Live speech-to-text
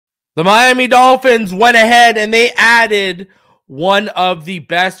The Miami Dolphins went ahead and they added one of the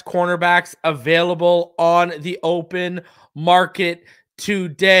best cornerbacks available on the open market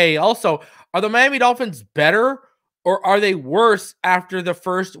today. Also, are the Miami Dolphins better or are they worse after the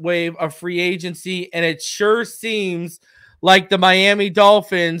first wave of free agency? And it sure seems like the Miami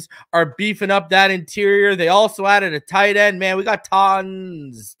Dolphins are beefing up that interior. They also added a tight end. Man, we got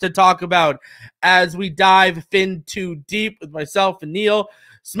tons to talk about as we dive in too deep with myself and Neal.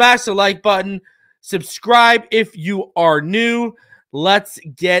 Smash the like button. Subscribe if you are new. Let's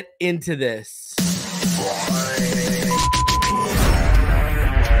get into this.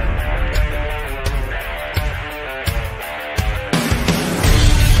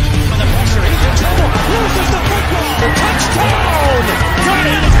 Touchdown! Got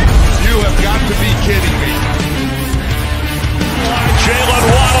it! You have got to be kidding me. Jalen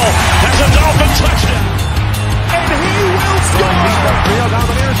Waddle has a Dolphin touchdown. And he will score! Field down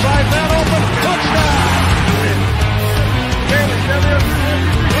the near side, man open, touchdown!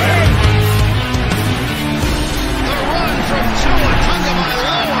 The run from Tua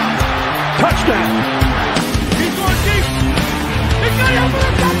Tagovailoa. Touchdown! He's going deep. He's got it for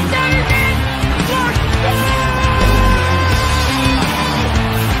a touchdown again! Touchdown!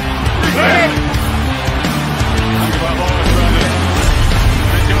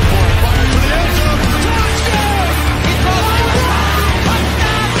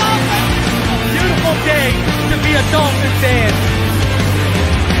 Beautiful day to be a Dolphin fan.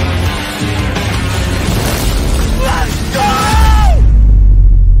 Let's go!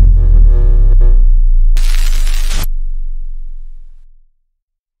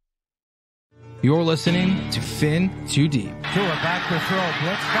 You're listening to Fin Too Deep. Tua back to throw.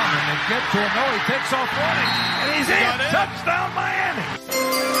 Blitz coming. They get to him. No, he takes off running. And he's in. Touchdown, Miami.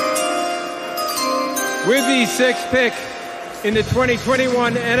 With the sixth pick in the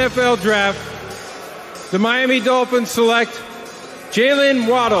 2021 NFL Draft, the Miami Dolphins select Jalen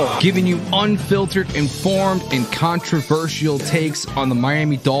Waddle. Giving you unfiltered, informed, and controversial takes on the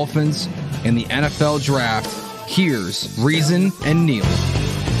Miami Dolphins and the NFL Draft. Here's Reason and Neal.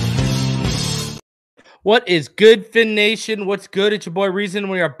 What is good, Fin Nation? What's good? It's your boy Reason.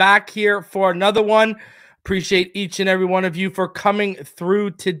 We are back here for another one. Appreciate each and every one of you for coming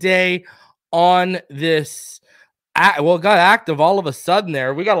through today on this. Well, it got active all of a sudden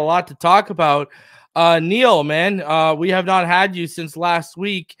there. We got a lot to talk about. Neal, man, we have not had you since last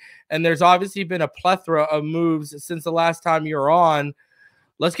week, and there's obviously been a plethora of moves since the last time you were on.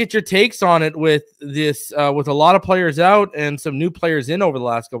 Let's get your takes on it with this, with a lot of players out and some new players in over the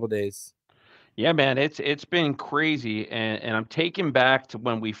last couple of days. Yeah, man, it's been crazy, and I'm taken back to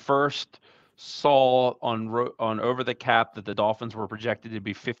when we first saw on Over the Cap that the Dolphins were projected to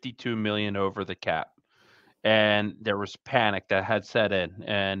be $52 million over the cap, and there was panic that had set in,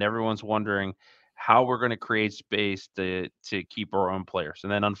 and everyone's wondering how we're going to create space to keep our own players.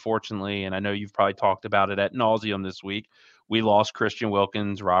 And then, unfortunately, and I know you've probably talked about it ad nauseum this week, we lost Christian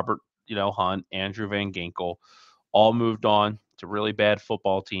Wilkins, Robert, Hunt, Andrew Van Ginkel, all moved on to really bad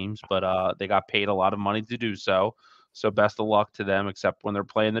football teams, but they got paid a lot of money to do so. So best of luck to them, except when they're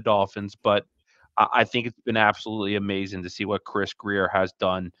playing the Dolphins. But I think it's been absolutely amazing to see what Chris Grier has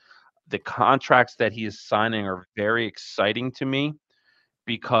done. The contracts that he is signing are very exciting to me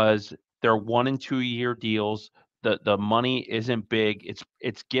because they're 1 and 2 year deals. The money isn't big.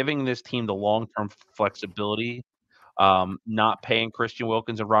 It's giving this team the long-term flexibility. Not paying Christian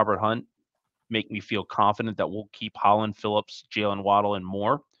Wilkins and Robert Hunt make me feel confident that we'll keep Holland, Phillips, Jalen Waddle, and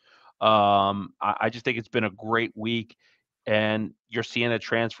more. I just think it's been a great week, and you're seeing a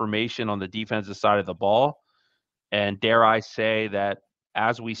transformation on the defensive side of the ball. And dare I say that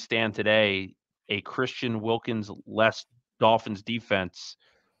as we stand today, a Christian Wilkins less Dolphins defense,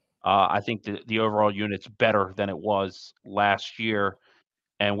 I think the overall unit's better than it was last year.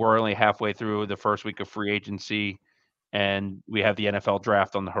 And we're only halfway through the first week of free agency, and we have the NFL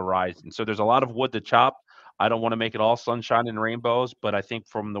draft on the horizon. So there's a lot of wood to chop. I don't want to make it all sunshine and rainbows, but I think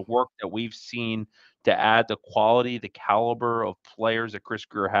from the work that we've seen to add the quality, the caliber of players that Chris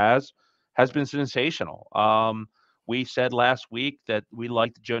Grier has been sensational. We said last week that we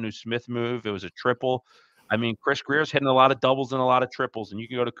liked the Jonnu Smith move. It was a triple. I mean, Chris Grier's hitting a lot of doubles and a lot of triples, and you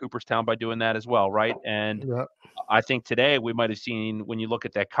can go to Cooperstown by doing that as well, right? And I think today we might have seen, when you look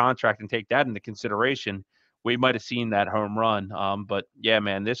at that contract and take that into consideration, we might have seen that home run. But yeah,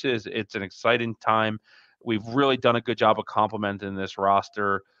 man, it's an exciting time. We've really done a good job of complementing this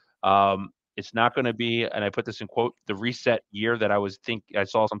roster. It's not going to be, and I put this in quote, the reset year that I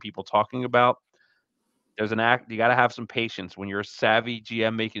saw some people talking about. You got to have some patience when you're a savvy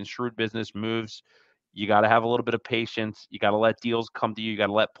GM making shrewd business moves. You got to have a little bit of patience. You got to let deals come to you. You got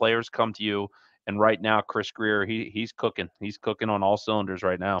to let players come to you. And right now, Chris Greer, he's cooking. He's cooking on all cylinders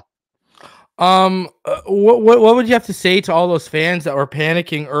right now. What would you have to say to all those fans that were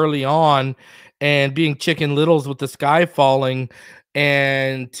panicking early on and being chicken littles with the sky falling,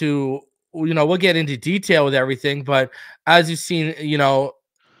 and to, we'll get into detail with everything, but as you've seen,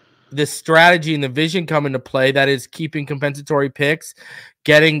 the strategy and the vision come into play, that is keeping compensatory picks,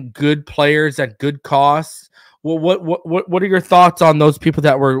 getting good players at good costs. Well, what are your thoughts on those people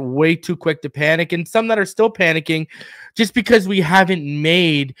that were way too quick to panic, and some that are still panicking just because we haven't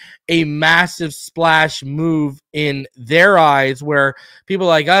made a massive splash move in their eyes, where people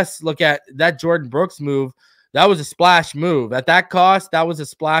like us look at that Jordan Brooks move? That was a splash move. At that cost, that was a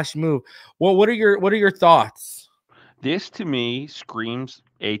splash move. Well, what are your thoughts? This to me screams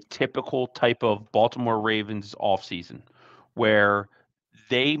a typical type of Baltimore Ravens offseason, where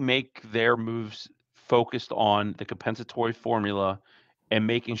they make their moves focused on the compensatory formula and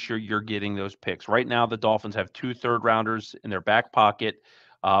making sure you're getting those picks. Right now, the Dolphins have 2 third-rounders in their back pocket,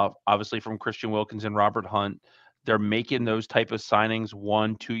 obviously from Christian Wilkins and Robert Hunt. They're making those type of signings,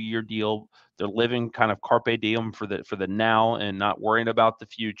 1-2-year deal. They're living kind of carpe diem for the now and not worrying about the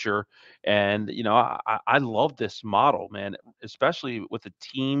future. And I love this model, man, especially with a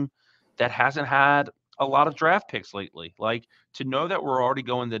team that hasn't had a lot of draft picks lately. Like, to know that we're already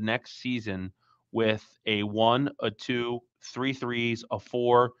going the next season with a 1, a 2, 3 threes, a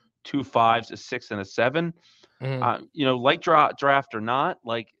 4, 2 5s, a 6, and a 7. Like draft or not,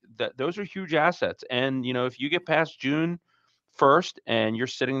 like those are huge assets. And if you get past June 1st and you're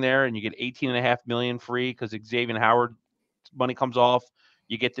sitting there and you get 18.5 million free because Xavier Howard money comes off,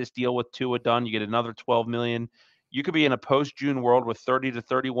 you get this deal with Tua done, you get another 12 million. You could be in a post-June world with 30 to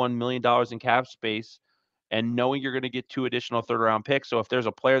 31 million dollars in cap space, and knowing you're going to get 2 additional third-round picks. So if there's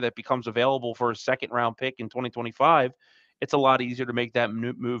a player that becomes available for a second-round pick in 2025, it's a lot easier to make that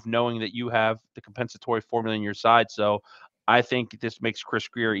move knowing that you have the compensatory formula on your side. So I think this makes Chris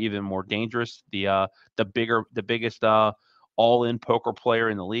Greer even more dangerous, the biggest all-in poker player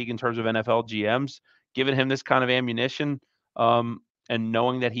in the league in terms of NFL GMs. Giving him this kind of ammunition, and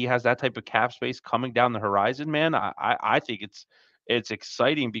knowing that he has that type of cap space coming down the horizon, man, I think it's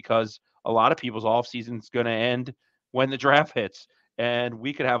exciting, because a lot of people's offseason is going to end when the draft hits, and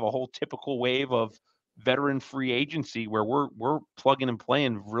we could have a whole typical wave of veteran free agency where we're plugging and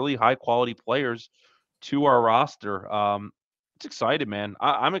playing really high quality players to our roster. It's exciting, man.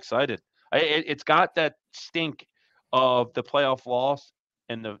 I'm excited. It's got that stink of the playoff loss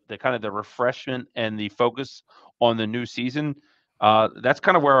and the kind of the refreshment and the focus on the new season. That's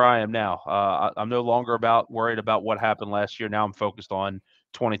kind of where I am now. I'm no longer worried about what happened last year. Now I'm focused on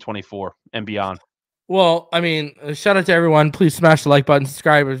 2024 and beyond. Well, I mean, shout out to everyone. Please smash the like button,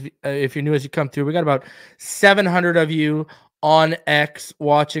 subscribe if you're new as you come through. We got about 700 of you on X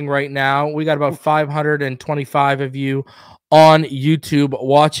watching right now. We got about 525 of you on YouTube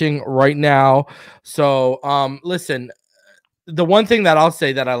watching right now. So, listen, the one thing that I'll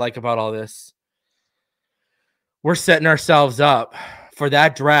say that I like about all this, we're setting ourselves up for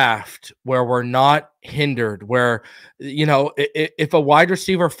that draft where we're not hindered, where, if a wide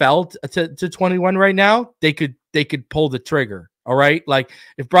receiver fell to 21 right now, they could pull the trigger. All right. Like,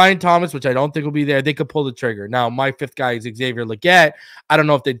 if Brian Thomas, which I don't think will be there, they could pull the trigger. Now, my 5th guy is Xavier Legette. I don't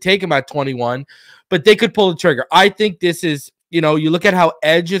know if they'd take him at 21, but they could pull the trigger. I think this is, you look at how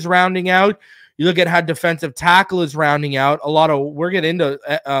edge is rounding out. You look at how defensive tackle is rounding out. We're getting into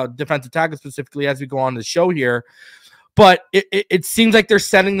defensive tackle specifically as we go on the show here. But it seems like they're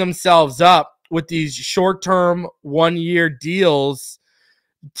setting themselves up with these short-term 1-year deals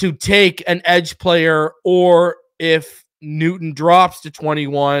to take an edge player, or if Newton drops to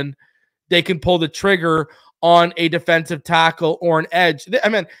 21, they can pull the trigger on a defensive tackle or an edge. I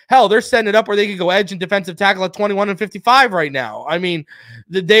mean, hell, they're setting it up where they could go edge and defensive tackle at 21 and 55 right now. I mean,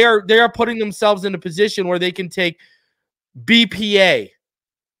 they are putting themselves in a position where they can take BPA,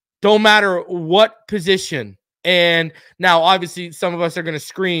 don't matter what position. And now, obviously, some of us are going to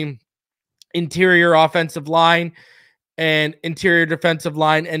scream interior offensive line and interior defensive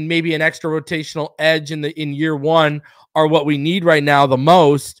line, and maybe an extra rotational edge in year 1 are what we need right now the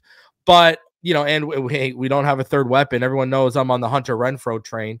most. But and we don't have a third weapon. Everyone knows I'm on the Hunter Renfrow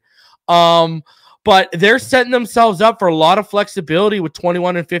train. But they're setting themselves up for a lot of flexibility with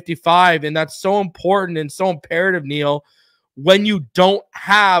 21 and 55, and that's so important and so imperative, Neal, when you don't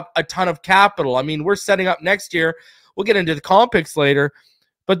have a ton of capital. I mean, we're setting up next year. We'll get into the comp picks later,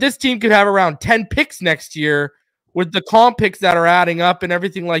 but this team could have around 10 picks next year with the comp picks that are adding up and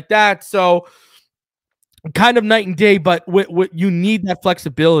everything like that. So kind of night and day, but you need that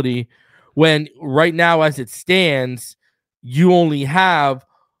flexibility when right now, as it stands, you only have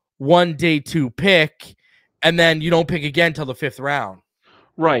one day 2 pick, and then you don't pick again till the 5th round.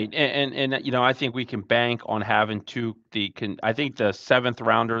 Right, and I think we can bank on having I think the 7th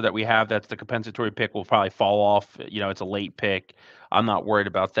rounder that we have, that's the compensatory pick, will probably fall off. It's a late pick. I'm not worried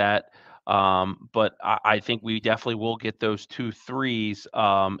about that. But I think we definitely will get those 2 threes,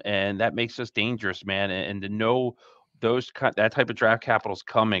 and that makes us dangerous, man. And to know that type of draft capital is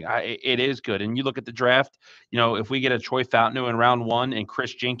coming, it is good. And you look at the draft, if we get a Troy Fountain in round 1 and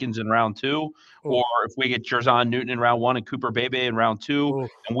Chris Jenkins in round 2, or if we get Jerzon Newton in round 1 and Cooper Bebe in round 2,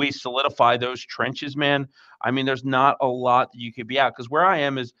 and we solidify those trenches, man, I mean, there's not a lot that you could be out. Because where I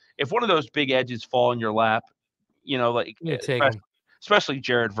am is, if one of those big edges fall in your lap, especially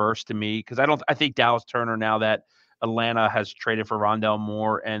Jared Verse to me, because I think Dallas Turner, now that Atlanta has traded for Rondale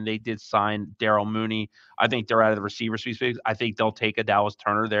Moore and they did sign Darryl Mooney, I think they're out of the receiver space. I think they'll take a Dallas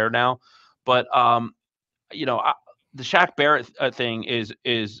Turner there now. But the Shaq Barrett thing is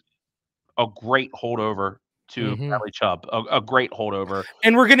a great holdover to Bradley Chubb, a great holdover.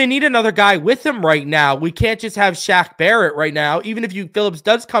 And we're going to need another guy with him right now. We can't just have Shaq Barrett right now. Even if Phillips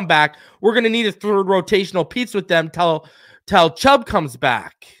does come back, we're going to need a 3rd rotational piece with them till Chubb comes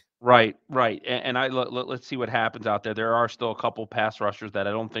back. Right. And let's see what happens out there. There are still a couple pass rushers that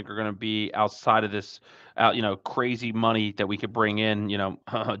I don't think are going to be outside of this, crazy money that we could bring in.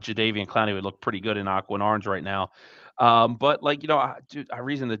 Jadeveon Clowney would look pretty good in aqua and orange right now. But I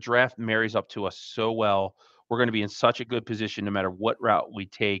reason the draft marries up to us so well. We're going to be in such a good position no matter what route we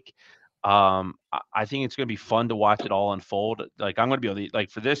take. I think it's going to be fun to watch it all unfold. Like, I'm going to be on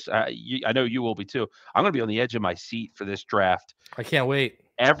for this. I know you will be too. I'm going to be on the edge of my seat for this draft. I can't wait.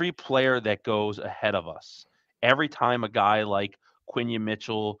 Every player that goes ahead of us, every time a guy like Quinyon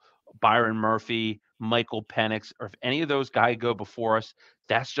Mitchell, Byron Murphy, Michael Penix, or if any of those guys go before us,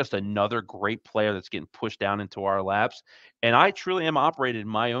 that's just another great player that's getting pushed down into our laps. And I truly am operated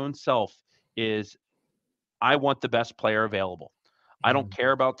my own self is I want the best player available. I don't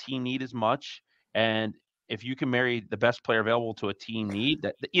care about team need as much. And if you can marry the best player available to a team need,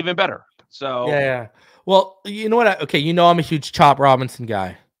 that even better. So yeah. Well, you know what? I'm a huge Chop Robinson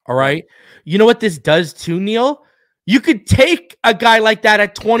guy. All right. You know what this does too, Neal? You could take a guy like that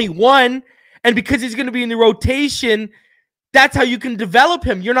at 21, and because he's going to be in the rotation, that's how you can develop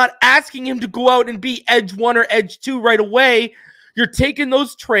him. You're not asking him to go out and be edge 1 or edge 2 right away. You're taking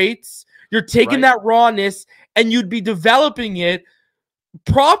those traits, you're taking that rawness, and you'd be developing it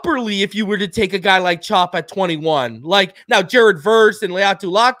properly if you were to take a guy like Chop at 21. Like, now Jared Verse and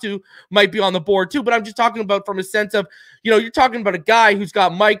Leatu Latu might be on the board too, but I'm just talking about from a sense of, you're talking about a guy who's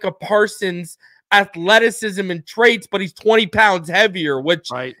got Micah Parsons' athleticism and traits, but he's 20 pounds heavier, which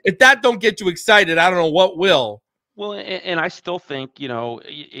if that don't get you excited, I don't know what will. Well, and I still think,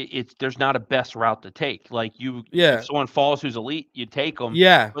 there's not a best route to take. Like, if someone falls who's elite, you take them.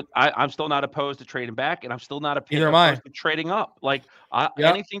 Yeah. But I'm still not opposed to trading back, and I'm still not opposed to trading up. Like,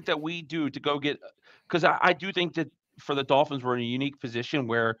 anything that we do to go get – because I do think that for the Dolphins, we're in a unique position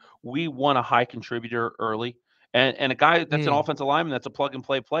where we want a high contributor early. And a guy that's an offensive lineman that's a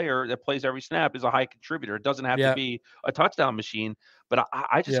plug-and-play player that plays every snap is a high contributor. It doesn't have to be a touchdown machine. But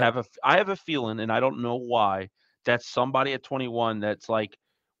I just have a feeling, and I don't know why, that's somebody at 21 that's like,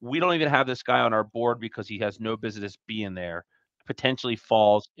 we don't even have this guy on our board because he has no business being there, potentially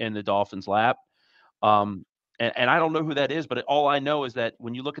falls in the Dolphins' lap. And I don't know who that is, but all I know is that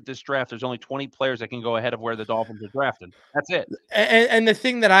when you look at this draft, there's only 20 players that can go ahead of where the Dolphins are drafted. That's it. And the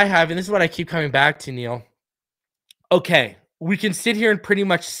thing that I have, and this is what I keep coming back to, Neal. Okay, we can sit here and pretty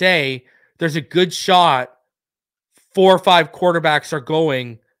much say there's a good shot 4 or 5 quarterbacks are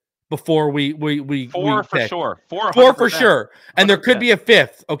going before we for pick. Sure. Four for sure. And 100%. There could be a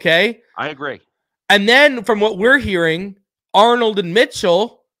 5th, okay? I agree. And then from what we're hearing, Arnold and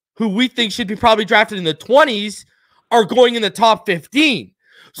Mitchell, who we think should be probably drafted in the 20s, are going in the top 15.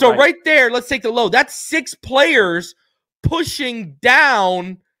 So right there, let's take the low. That's 6 players pushing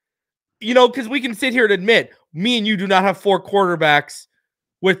down, because we can sit here and admit, me and you do not have 4 quarterbacks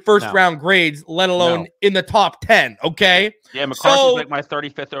with first-round grades, let alone in the top 10, okay? Yeah, McCarthy's like my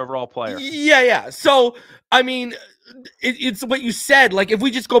 35th overall player. Yeah. So, I mean, it's what you said. Like, if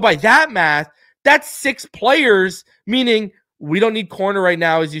we just go by that math, that's 6 players, meaning we don't need corner right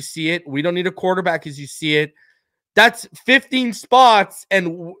now as you see it. We don't need a quarterback as you see it. That's 15 spots,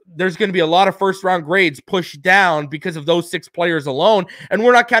 and there's going to be a lot of first-round grades pushed down because of those 6 players alone. And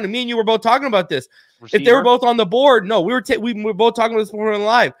we're not counting. Me and you were both talking about this. Receiver? If they were both on the board, no, we were both talking about this before in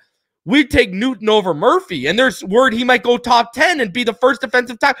live. We'd take Newton over Murphy, and there's word he might go top 10 and be the first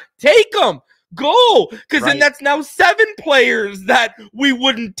defensive tackle. Take him. go, because then Right. that's now 7 players that we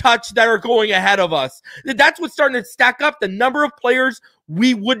wouldn't touch that are going ahead of us. That's what's starting to stack up. The number of players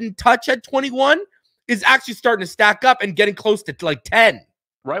we wouldn't touch at 21 is actually starting to stack up and getting close to like 10.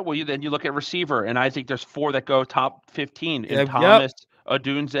 Right. Well, then you look at receiver, and I think there's 4 that go top 15 in Yep. Thomas,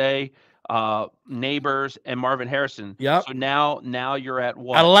 Odunze, Neighbors, and Marvin Harrison. Yep. So now you're at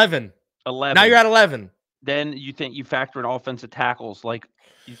what? At 11. 11. Now you're at 11. Then you factor in offensive tackles. Like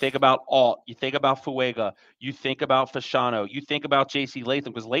you think about Alt, you think about Fuega, you think about Fasciano, you think about J.C.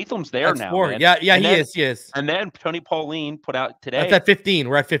 Latham, because Latham's there That's now. 4. Man. Yeah, And he is. And then Tony Pauline put out today. That's at 15.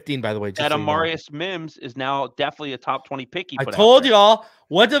 We're at 15, by the way. That Amarius Mims is now definitely a top 20 pick. I told y'all.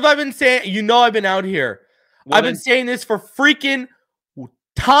 What have I been saying? You know I've been out here. Well, I've been saying this for freaking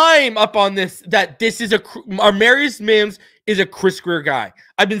time up on this, that this is Amarius Mims is a Chris Greer guy.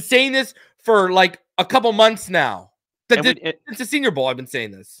 I've been saying this for like a couple months now. It's the Senior Bowl. I've been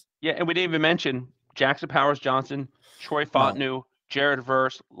saying this. Yeah, and we didn't even mention Jackson Powers Johnson, Troy Fontenot, Jared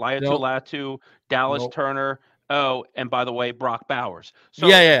Verse, Laiatu Latu, Dallas Turner. Oh, and by the way, Brock Bowers. So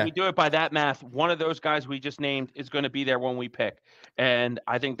if we do it by that math, one of those guys we just named is going to be there when we pick. And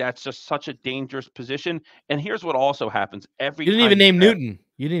I think that's just such a dangerous position. And here's what also happens. You didn't even name Newton.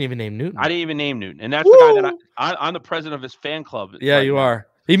 You didn't even name Newton. I didn't even name Newton. And that's the guy that I'm the president of his fan club. Yeah, you are.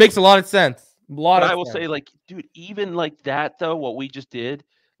 He makes a lot of sense. I will say, like, dude, even like that, though, what we just did,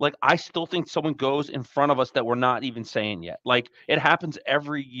 like, I still think someone goes in front of us that we're not even saying yet. Like, it happens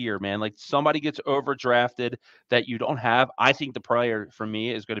every year, man. Like, somebody gets overdrafted that you don't have. I think the player for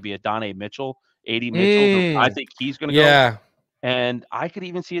me is going to be Adonai Mitchell, A.D. Mitchell. I think he's going to go. And I could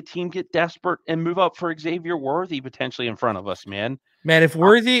even see a team get desperate and move up for Xavier Worthy potentially in front of us, man. Man, if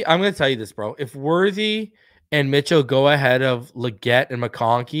Worthy, I'm going to tell you this, bro. If Worthy and Mitchell go ahead of Leggett and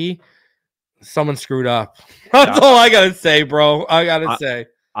McConkey, someone screwed up. That's all I gotta say, bro. I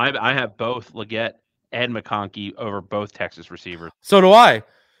have both Leggett and McConkey over both Texas receivers. So do I,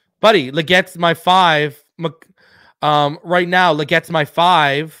 buddy. Leggett's my 5. Right now, Leggett's my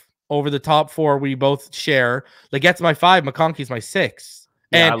 5 over the top 4 we both share. Leggett's my 5. McConkey's my 6.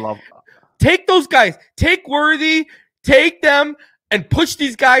 Yeah, and I love. Take those guys. Take Worthy. Take them and push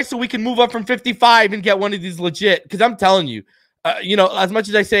these guys so we can move up from 55 and get one of these legit. Because I'm telling you. As much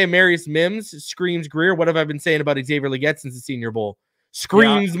as I say Amarius Mims screams Greer, what have I been saying about Xavier Leggett since the Senior Bowl?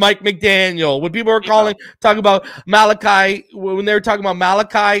 Screams Mike McDaniel. When people were talking about Malachi, when they were talking about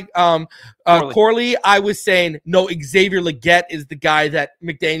Malachi Corley, I was saying, no, Xavier Leggett is the guy that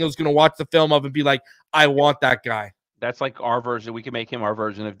McDaniel's going to watch the film of and be like, I want that guy. That's like our version. We can make him our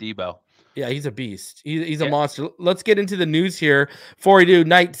version of Debo. Yeah, he's a beast. He's a monster. Let's get into the news here. Before we do,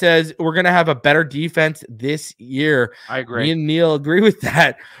 Knight says we're going to have a better defense this year. I agree. Me and Neal agree with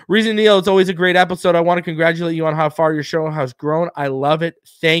that. Reason, Neal, it's always a great episode. I want to congratulate you on how far your show has grown. I love it.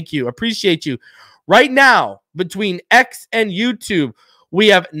 Thank you. Appreciate you. Right now, between X and YouTube, we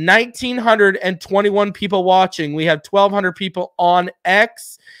have 1,921 people watching. We have 1,200 people on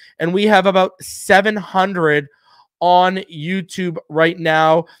X, and we have about 700 on YouTube right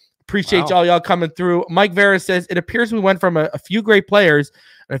now. Appreciate all y'all coming through. Mike Vera says, it appears we went from a few great players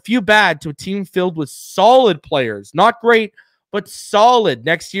and a few bad to a team filled with solid players. Not great, but solid.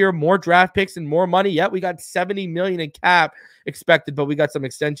 Next year, more draft picks and more money. Yet we got $70 million in cap expected, but we got some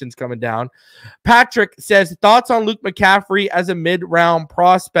extensions coming down. Patrick says, thoughts on Luke McCaffrey as a mid-round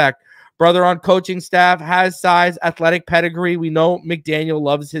prospect. Brother on coaching staff, has size, athletic pedigree. We know McDaniel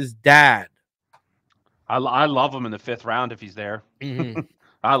loves his dad. I love him in the 5th round if he's there. Mm-hmm.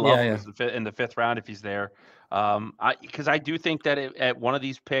 I love him in the 5th round if he's there. Because I do think that at one of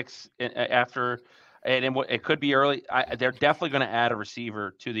these picks after, and it could be early, they're definitely going to add a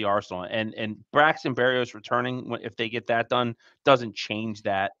receiver to the arsenal. And Braxton Berrios returning, if they get that done, doesn't change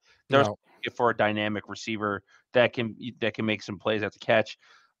that. They're looking for a dynamic receiver that can make some plays at the catch.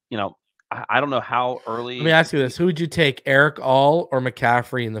 I don't know how early. Let me ask you this: who would you take, Eric All or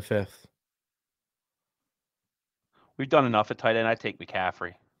McCaffrey in the 5th? We've done enough at tight end. I take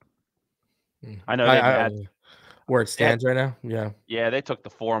McCaffrey. I know where it stands right now. Yeah, they took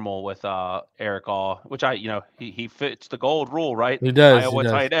the formal with Eric All, which he fits the gold rule, right? He does. Iowa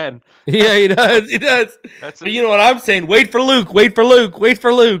tight end. Yeah, he does. He does. But you know what I'm saying? Wait for Luke. Wait for Luke. Wait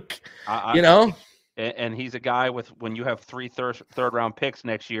for Luke. And he's a guy when you have 3 third round picks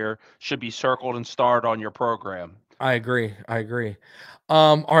next year, should be circled and starred on your program. I agree.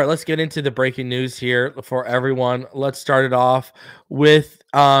 All right, let's get into the breaking news here for everyone. Let's start it off with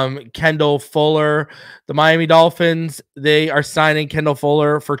Kendall Fuller. The Miami Dolphins, they are signing Kendall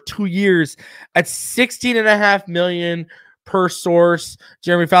Fuller for 2 years at $16.5 million per source.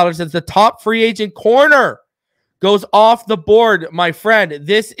 Jeremy Fowler says the top free agent corner goes off the board, my friend.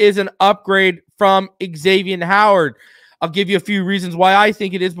 This is an upgrade from Xavier Howard. I'll give you a few reasons why I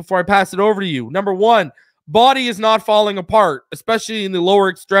think it is before I pass it over to you. Number one, body is not falling apart, especially in the lower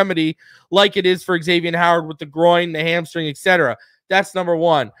extremity, like it is for Xavier Howard with the groin, the hamstring, etc. That's number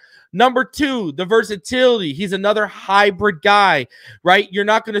one. Number two, the versatility. He's another hybrid guy, right? You're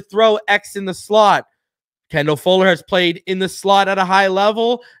not going to throw X in the slot. Kendall Fuller has played in the slot at a high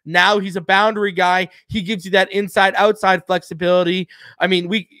level. Now he's a boundary guy. He gives you that inside-outside flexibility. I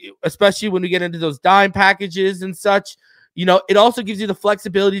mean, especially when we get into those dime packages and such, you know, it also gives you the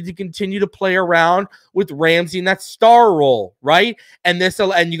flexibility to continue to play around with Ramsey in that star role, right? And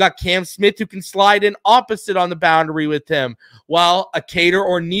you got Cam Smith who can slide in opposite on the boundary with him, while a Cater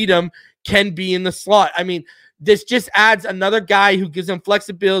or Needham can be in the slot. I mean, this just adds another guy who gives him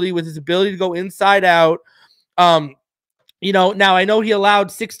flexibility with his ability to go inside out. You know, now I know he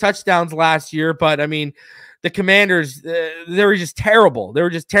allowed 6 touchdowns last year, but I mean, the Commanders, they were just terrible. They were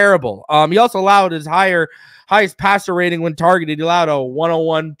just terrible. He also allowed his highest passer rating when targeted. He allowed a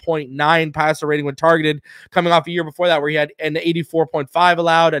 101.9 passer rating when targeted, coming off a year before that where he had an 84.5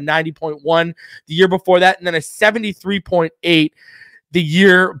 allowed, a 90.1 the year before that, and then a 73.8 the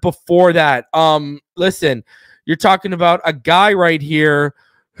year before that. Listen, you're talking about a guy right here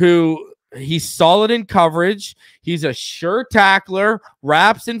who he's solid in coverage. He's a sure tackler,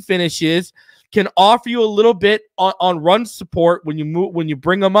 wraps and finishes, can offer you a little bit on run support when you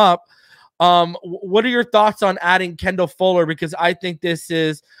bring him up. What are your thoughts on adding Kendall Fuller? Because I think this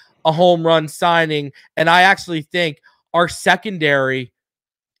is a home run signing, and I actually think our secondary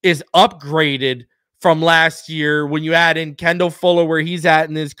is upgraded from last year when you add in Kendall Fuller, where he's at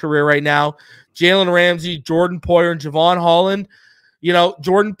in his career right now, Jalen Ramsey, Jordan Poyer, and Javon Holland. You know,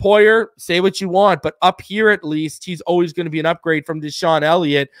 Jordan Poyer, say what you want, but up here at least, he's always going to be an upgrade from DeShon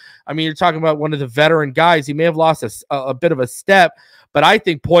Elliott. I mean, you're talking about one of the veteran guys. He may have lost a bit of a step, but I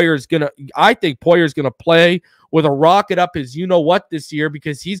think Poyer's gonna play with a rocket up his you-know-what this year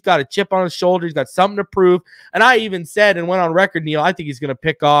because he's got a chip on his shoulder. He's got something to prove. And I even said and went on record, Neal, I think he's going to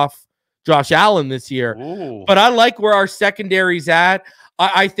pick off Josh Allen this year. Ooh. But I like where our secondary's at.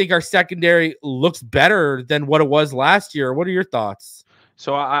 I think our secondary looks better than what it was last year. What are your thoughts?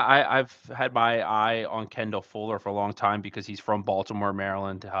 So I've had my eye on Kendall Fuller for a long time because he's from Baltimore,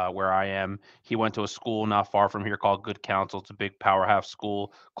 Maryland, where I am. He went to a school not far from here called Good Counsel. It's a big powerhouse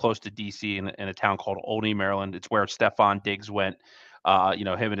school close to D.C. in a town called Olney, Maryland. It's where Stephon Diggs went. You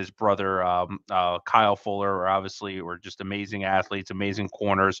know, him and his brother, Kyle Fuller, were just amazing athletes, amazing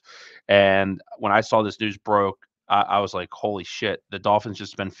corners. And when I saw this news broke, I was like, holy shit, the Dolphins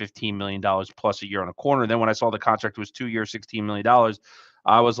just spent $15 million plus a year on a corner. Then when I saw the contract was 2 years, $16 million,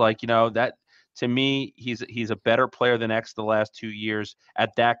 I was like, you know, that to me, he's a better player than X the last 2 years.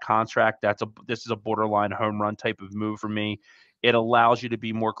 At that contract, this is a borderline home run type of move for me. It allows you to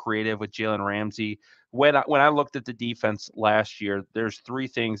be more creative with Jalen Ramsey. When I looked at the defense last year, there's 3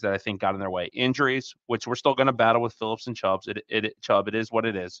 things that I think got in their way. Injuries, which we're still going to battle with Phillips and Chubb. It is what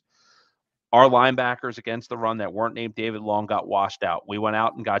it is. Our linebackers against the run that weren't named David Long got washed out. We went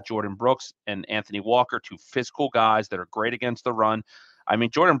out and got Jordan Brooks and Anthony Walker, 2 physical guys that are great against the run. I mean,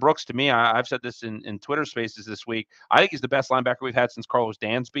 Jordan Brooks, to me, I've said this in Twitter spaces this week. I think he's the best linebacker we've had since Carlos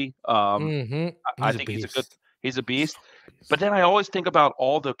Dansby. I think he's a beast. But then I always think about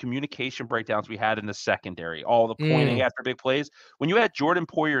all the communication breakdowns we had in the secondary, all the pointing after big plays. When you add Jordan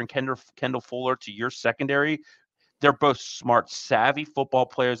Poyer and Kendall Fuller to your secondary, they're both smart, savvy football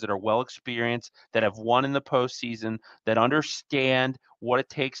players that are well experienced, that have won in the postseason, that understand what it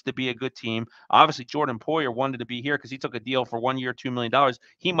takes to be a good team. Obviously, Jordan Poyer wanted to be here because he took a deal for 1 year, $2 million.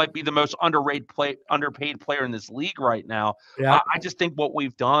 He might be the most underpaid player in this league right now. Yeah. I just think what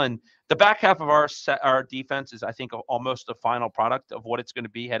we've done, the back half of our defense is, I think, almost a final product of what it's going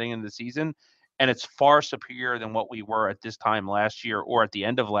to be heading into the season. And it's far superior than what we were at this time last year or at the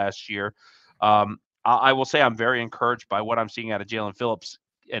end of last year. I will say I'm very encouraged by what I'm seeing out of Jalen Phillips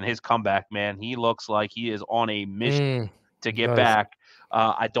and his comeback, man. He looks like he is on a mission to get back.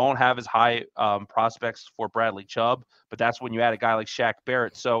 I don't have as high prospects for Bradley Chubb, but that's when you add a guy like Shaq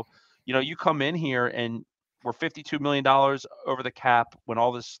Barrett. So, you know, you come in here and we're $52 million over the cap when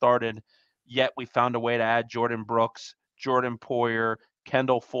all this started, yet we found a way to add Jordan Brooks, Jordan Poyer,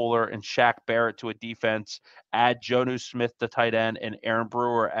 Kendall Fuller, and Shaq Barrett to a defense, add Jonnu Smith, the tight end, and Aaron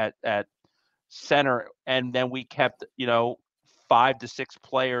Brewer at center, and then we kept, you know, 5 to 6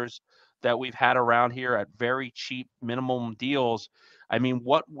 players that we've had around here at very cheap minimum deals. I mean,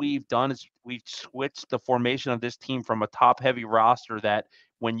 what we've done is we've switched the formation of this team from a top-heavy roster that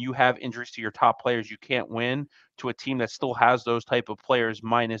when you have injuries to your top players, you can't win, to a team that still has those type of players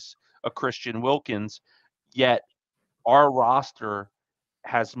minus a Christian Wilkins. Yet our roster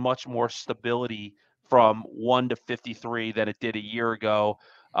has much more stability from 1 to 53 than it did a year ago.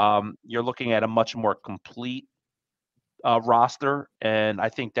 You're looking at a much more complete roster, and I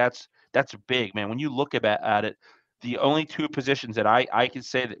think that's big, man. When you look at it, the only two positions that I can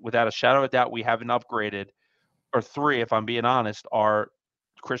say that without a shadow of a doubt we haven't upgraded, or three, if I'm being honest, are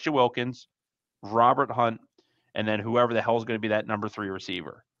Christian Wilkins, Robert Hunt, and then whoever the hell is going to be that number 3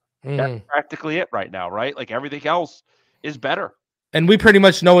 receiver. That's practically it right now, right? Like everything else is better. And we pretty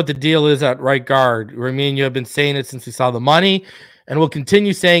much know what the deal is at right guard. I mean, you have been saying it since we saw the money, and we'll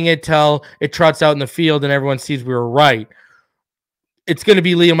continue saying it till it trots out in the field and everyone sees we were right. It's going to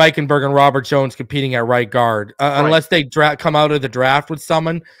be Liam Eichenberg and Robert Jones competing at right guard, unless they come out of the draft with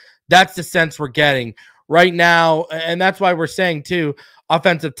someone. That's the sense we're getting right now, and that's why we're saying too,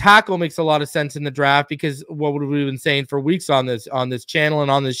 offensive tackle makes a lot of sense in the draft, because what we've been saying for weeks on this channel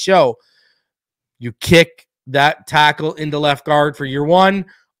and on this show, you kick that tackle into left guard for year one.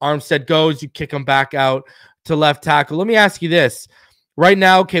 Armstead goes, you kick him back out to left tackle. Let me ask you this. Right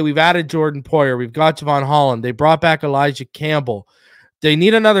now, okay, we've added Jordan Poyer. We've got Javon Holland. They brought back Elijah Campbell. They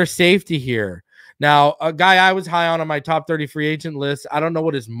need another safety here. Now, a guy I was high on my top 30 free agent list, I don't know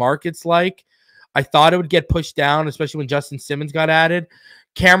what his market's like. I thought it would get pushed down, especially when Justin Simmons got added.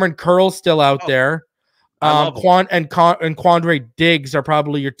 Cameron Curl's still out there. And Quandre Diggs are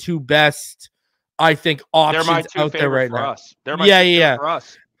probably your two best, I think, options out there right now. They're my two for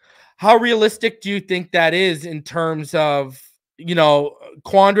us. How realistic do you think that is in terms of,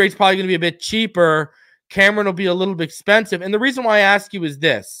 Quandre's probably going to be a bit cheaper. Cameron will be a little bit expensive. And the reason why I ask you is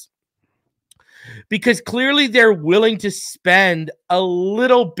this, because clearly they're willing to spend a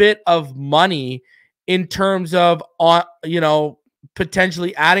little bit of money in terms of,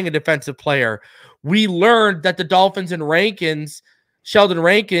 potentially adding a defensive player. We learned that the Dolphins and Sheldon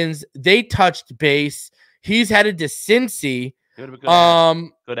Rankins, they touched base. He's headed to Cincy.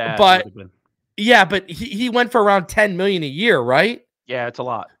 Good ad. But he went for around $10 million a year, right? Yeah, it's a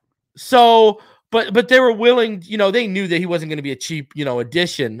lot. So, but they were willing, they knew that he wasn't going to be a cheap,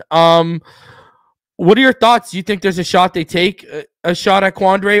 addition. What are your thoughts? Do you think there's a shot they take a shot at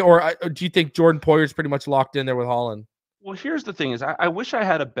Quandre, or do you think Jordan Poyer is pretty much locked in there with Holland? Well, here's the thing: is I wish I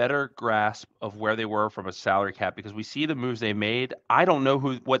had a better grasp of where they were from a salary cap, because we see the moves they made. I don't know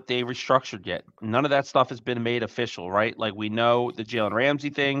what they restructured yet. None of that stuff has been made official, right? Like, we know the Jalen Ramsey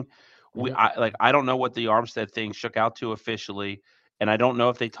thing. I don't know what the Armstead thing shook out to officially, and I don't know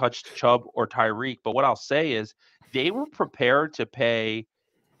if they touched Chubb or Tyreek. But what I'll say is they were prepared to pay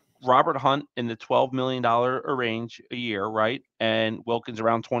Robert Hunt in the $12 million range a year, right? And Wilkins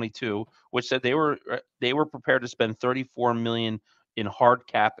around 22, which said they were prepared to spend $34 million in hard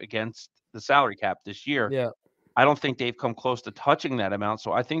cap against the salary cap this year. Yeah. I don't think they've come close to touching that amount.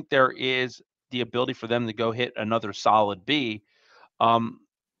 So I think there is the ability for them to go hit another solid B.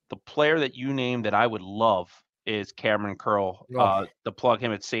 The player that you named that I would love is Cameron Curl, to plug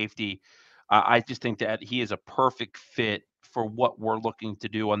him at safety. I just think that he is a perfect fit for what we're looking to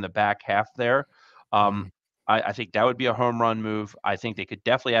do on the back half there. I think that would be a home run move. I think they could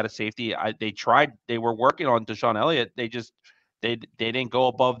definitely add a safety. They were working on DeShon Elliott. They didn't go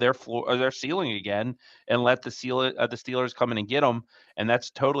above their floor or their ceiling again and let the Steelers come in and get them. And that's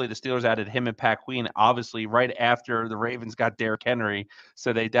totally, the Steelers added him and Pat Queen, obviously right after the Ravens got Derrick Henry.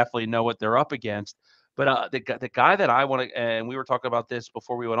 So they definitely know what they're up against. But the guy that I want to, and we were talking about this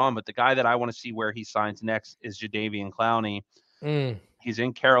before we went on, but the guy that I want to see where he signs next is Jadeveon Clowney. He's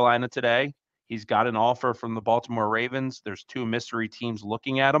in Carolina today. He's got an offer from the Baltimore Ravens. There's two mystery teams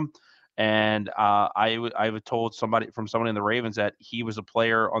looking at him. And I was told someone in the Ravens that he was a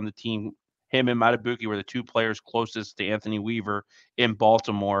player on the team. Him and Matabuki were the two players closest to Anthony Weaver in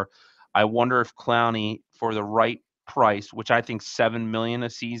Baltimore. I wonder if Clowney, for the right price, which I think $7 million a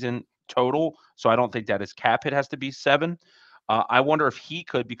season total, so I don't think that his cap hit has to be 7. I wonder if he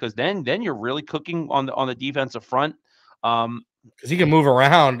could, because then you're really cooking on the defensive front. Because he can move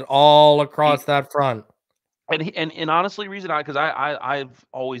around all across that front. And honestly, because I've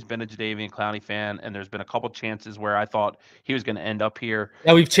always been a Jadeveon Clowney fan, and there's been a couple chances where I thought he was going to end up here.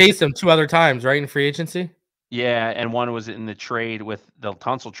 Yeah, we've chased him 2 other times, right, in free agency? Yeah, and one was in the trade with the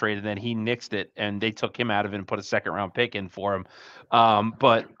Tunsil trade, and then he nixed it, and they took him out of it and put a second-round pick in for him.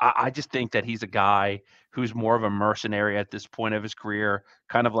 But I just think that he's a guy who's more of a mercenary at this point of his career,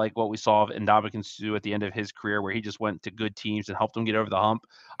 kind of like what we saw of Ndamukong Suh at the end of his career, where he just went to good teams and helped them get over the hump.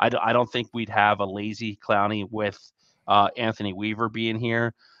 I don't think we'd have a lazy Clowney with Anthony Weaver being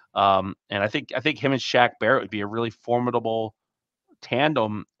here. And I think him and Shaq Barrett would be a really formidable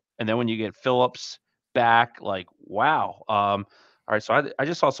tandem. And then when you get Phillips back, like, wow. All right, so I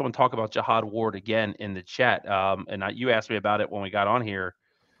just saw someone talk about Jihad Ward again in the chat, and you asked me about it when we got on here.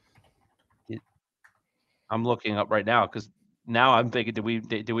 I'm looking up right now because now I'm thinking, did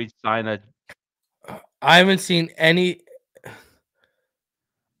we sign a? I haven't seen any.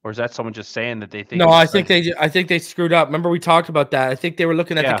 Or is that someone just saying that they think? No, I think they screwed up. Remember we talked about that. I think they were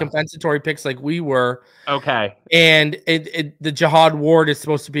looking at the compensatory picks like we were. Okay. And the Jihad Ward is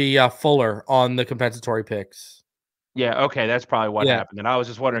supposed to be Fuller on the compensatory picks. Yeah, okay, that's probably what happened. And I was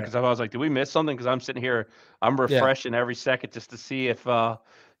just wondering because I was like, did we miss something? Because I'm sitting here, I'm refreshing every second just to see if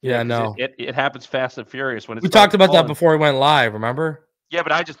it happens fast and furious when it's. We talked about that before we went live. Remember? Yeah,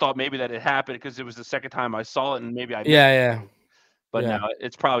 but I just thought maybe that it happened because it was the second time I saw it, and maybe I missed it. But no,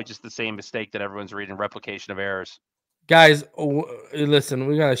 it's probably just the same mistake that everyone's reading, replication of errors. Guys, listen,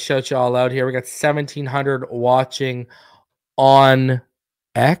 we got to shout you all out here. We got 1,700 watching on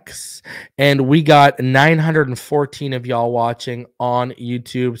X, and we got 914 of y'all watching on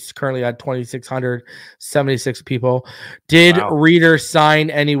YouTube. It's currently at 2,676 people. Did Reader sign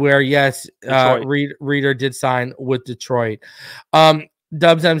anywhere? Yes, Reader did sign with Detroit.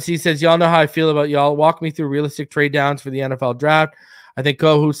 Dubs MC says, y'all know how I feel about y'all. Walk me through realistic trade downs for the NFL draft. I think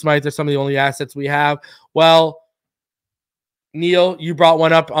Kohu, Smythe are some of the only assets we have. Well, Neal, you brought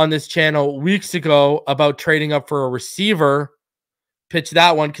one up on this channel weeks ago about trading up for a receiver. Pitch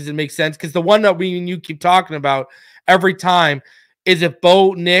that one because it makes sense. Because the one that we and you keep talking about every time is if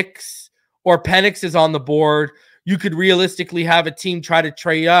Bo Nix or Penix is on the board, you could realistically have a team try to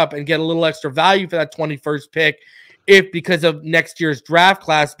trade up and get a little extra value for that 21st pick. If because of next year's draft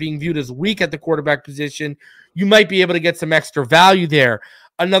class being viewed as weak at the quarterback position, you might be able to get some extra value there.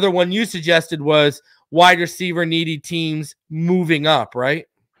 Another one you suggested was wide receiver needy teams moving up, right?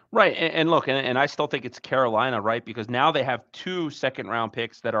 Right. And look, and I still think it's Carolina, right? Because now they have 2 second-round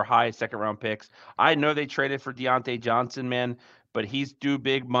picks that are high second-round picks. I know they traded for Deontay Johnson, man, but he's due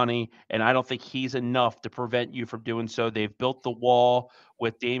big money, and I don't think he's enough to prevent you from doing so. They've built the wall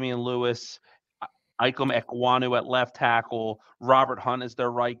with Damian Lewis, Ikem Ekwonu at left tackle, Robert Hunt is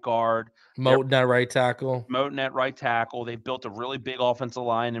their right guard. Moten at right tackle. Moten at right tackle. They built a really big offensive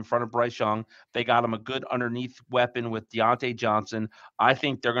line in front of Bryce Young. They got him a good underneath weapon with Deontay Johnson. I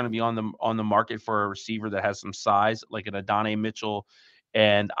think they're going to be on the market for a receiver that has some size, like an Adonai Mitchell.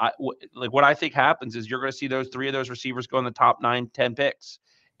 And what I think happens is you're going to see those 3 of those receivers go in the top 9, 10 picks.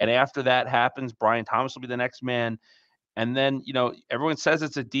 And after that happens, Brian Thomas will be the next man. And then, everyone says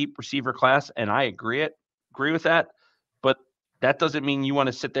it's a deep receiver class, and I agree with that. But that doesn't mean you want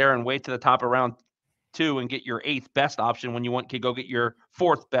to sit there and wait to the top of round 2 and get your 8th best option when you want to go get your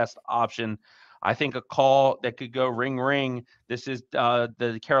 4th best option. I think a call that could go ring, ring. This is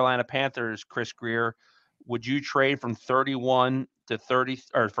the Carolina Panthers, Chris Greer. Would you trade from 31 to 30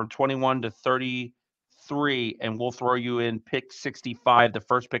 or from 21 to 33, and we'll throw you in pick 65, the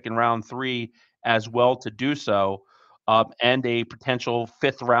first pick in round 3 as well to do so? And a potential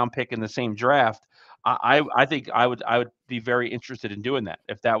 5th round pick in the same draft. I think I would be very interested in doing that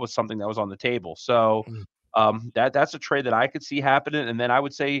if that was something that was on the table. So that's a trade that I could see happening. And then I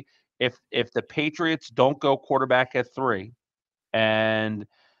would say if the Patriots don't go quarterback at 3, and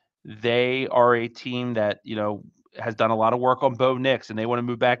they are a team that has done a lot of work on Bo Nix and they want to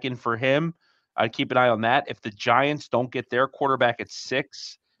move back in for him, I'd keep an eye on that. If the Giants don't get their quarterback at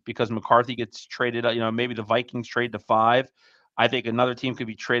 6, because McCarthy gets traded, maybe the Vikings trade to 5. I think another team could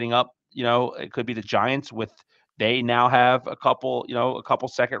be trading up. It could be the Giants they now have a couple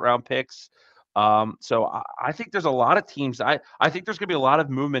second-round picks. So I think there's a lot of teams. I think there's going to be a lot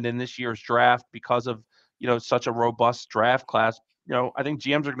of movement in this year's draft because of, such a robust draft class. I think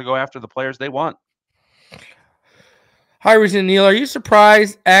GMs are going to go after the players they want. Hi, Reason Neal. Are you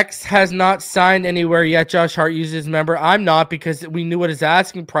surprised X has not signed anywhere yet? Josh Hart uses his member. I'm not, because we knew what his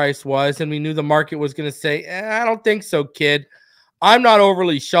asking price was, and we knew the market was going to say, I don't think so, kid. I'm not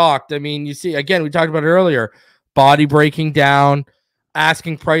overly shocked. I mean, you see, again, we talked about it earlier. Body breaking down,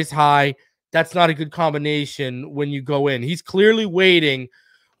 asking price high. That's not a good combination when you go in. He's clearly waiting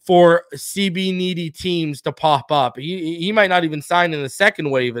for CB needy teams to pop up. He might not even sign in the second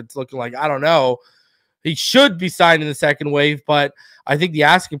wave. It's looking like, I don't know. He should be signed in the second wave, but I think the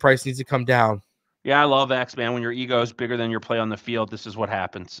asking price needs to come down. Yeah, I love X, man. When your ego is bigger than your play on the field, this is what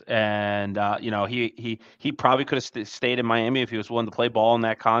happens. And he probably could have stayed in Miami if he was willing to play ball in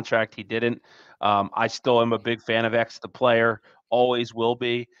that contract. He didn't. I still am a big fan of X, the player. Always will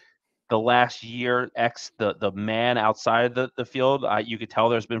be. The last year, X, the man outside of the field, you could tell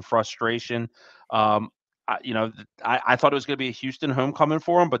there's been frustration. I thought it was going to be a Houston homecoming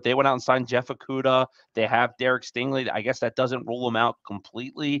for him, but they went out and signed Jeff Okudah. They have Derek Stingley. I guess that doesn't rule him out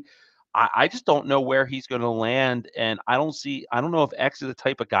completely. I just don't know where he's going to land, and I don't know if X is the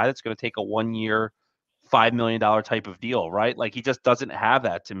type of guy that's going to take a 1-year, $5 million type of deal, right? Like he just doesn't have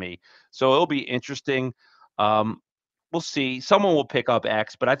that to me. So it'll be interesting. We'll see. Someone will pick up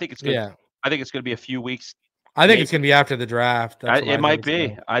X, but I think it's good. Yeah. I think it's going to be a few weeks. I think it's going to be after the draft. That's what It I might think it's be.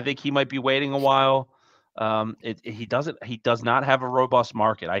 gonna. I think he might be waiting a while. He does not have a robust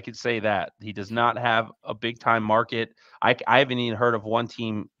market. I could say that he does not have a big time market. I haven't even heard of one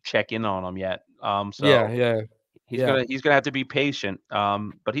team check in on him yet. So Yeah. he's gonna have to be patient.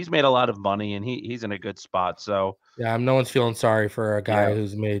 But he's made a lot of money and he's in a good spot. So Yeah, no one's feeling sorry for a guy yeah.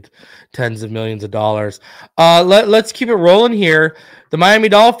 who's made tens of millions of dollars. Let's keep it rolling here. The Miami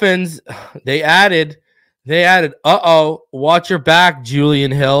Dolphins, they added, watch your back,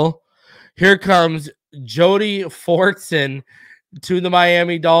 Julian Hill. Here comes Jody Fortson to the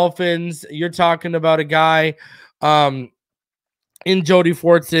Miami Dolphins. You're talking about a guy in Jody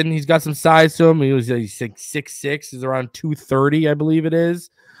Fortson. He's got some size to him. He's like 6'6", he's around 230, I believe it is.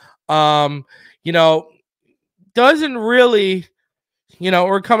 Doesn't really,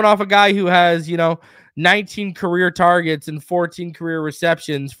 we're coming off a guy who has, 19 career targets and 14 career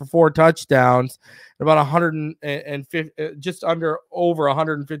receptions for 4 touchdowns, about 150, just over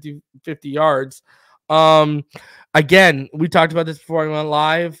 150 yards. Again, we talked about this before we went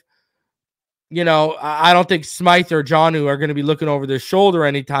live. I don't think Smythe or Jonnu are going to be looking over their shoulder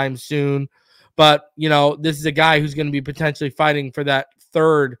anytime soon. But, this is a guy who's going to be potentially fighting for that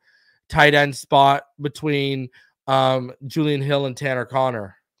third tight end spot between Julian Hill and Tanner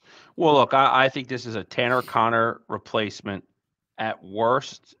Connor. Well, look, I think this is a Tanner Connor replacement at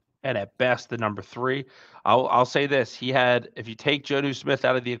worst, and at best the number 3. I'll say this: if you take Jonnu Smith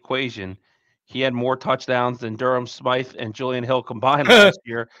out of the equation, he had more touchdowns than Durham Smythe and Julian Hill combined last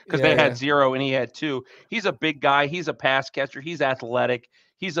year because they had 0 and he had 2. He's a big guy. He's a pass catcher. He's athletic.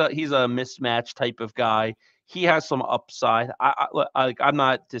 He's a mismatch type of guy. He has some upside. I'm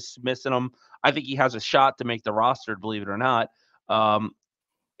not dismissing him. I think he has a shot to make the roster, believe it or not.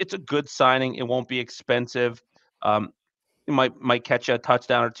 It's a good signing. It won't be expensive. He might catch a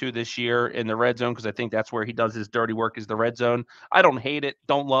touchdown or 2 this year in the red zone because I think that's where he does his dirty work, is the red zone. I don't hate it,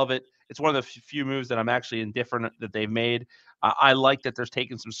 don't love it. It's one of the few moves that I'm actually indifferent that they've made. I like that there's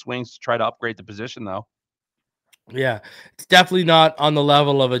taking some swings to try to upgrade the position, though. Yeah, it's definitely not on the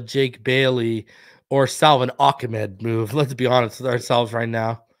level of a Jake Bailey or Salvin Ahmed move. Let's be honest with ourselves right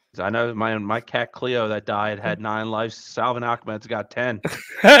now. I know my cat Cleo that died had 9 lives. Salvin Ahmed's got 10.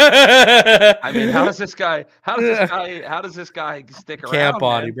 I mean, how does this guy stick around? Camp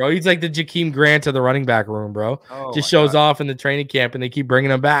body, man? bro. He's like the Jakeem Grant of the running back room, bro. Oh, just shows off in the training camp, and they keep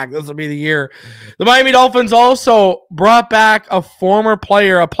bringing him back. This will be the year. The Miami Dolphins also brought back a former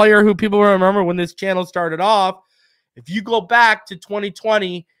player, a player who people remember when this channel started off. If you go back to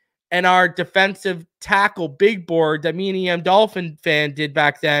 2020 and our defensive tackle big board that me and EM Dolphin fan did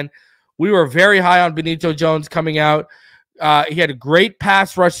back then, we were very high on Benito Jones coming out. He had a great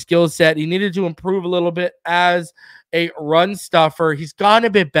pass rush skill set. He needed to improve a little bit as a run stuffer. He's gotten a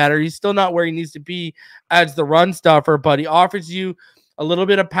bit better. He's still not where he needs to be as the run stuffer, but he offers you a little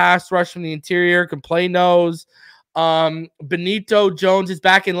bit of pass rush from the interior, can play nose. Benito Jones is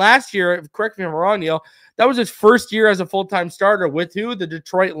back in last year. Correct me if I'm wrong, Neal. That was his first year as a full-time starter with who? The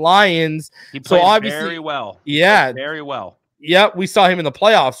Detroit Lions. He played very well. Yeah. Very well. Yep, we saw him in the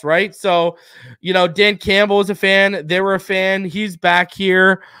playoffs, right? So, Dan Campbell was a fan. They were a fan. He's back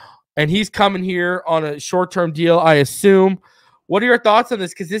here, and he's coming here on a short-term deal, I assume. What are your thoughts on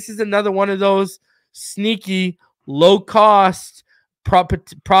this? Because this is another one of those sneaky, low-cost,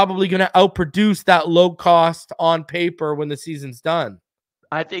 probably going to outproduce that low cost on paper when the season's done.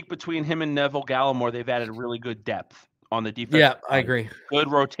 I think between him and Neville Gallimore, they've added really good depth on the defense. Yeah, I agree. Good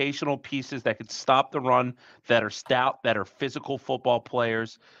rotational pieces that could stop the run, that are stout, that are physical football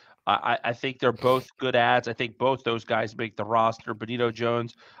players. I think they're both good ads. I think both those guys make the roster. Benito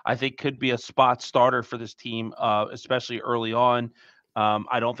Jones, I think, could be a spot starter for this team, especially early on.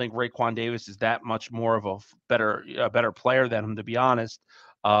 I don't think Raekwon Davis is that much more of a better player than him, to be honest.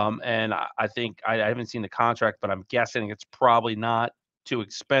 And I think I haven't seen the contract, but I'm guessing it's probably not too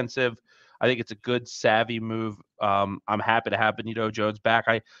expensive. I think it's a good, savvy move. I'm happy to have Benito Jones back.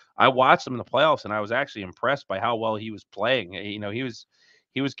 I watched him in the playoffs, and I was actually impressed by how well he was playing.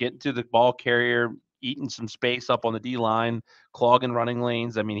 He was getting to the ball carrier, eating some space up on the D line, clogging running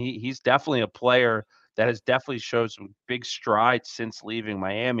lanes. I mean, he's definitely a player that has definitely showed some big strides since leaving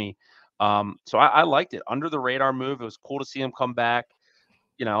Miami. So I liked it. Under the radar move. It was cool to see him come back.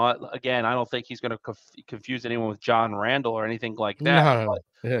 you know, again, I don't think he's going to confuse anyone with John Randall or anything like that. No.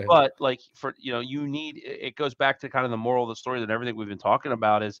 Yeah. But like for you need it goes back to kind of the moral of the story that everything we've been talking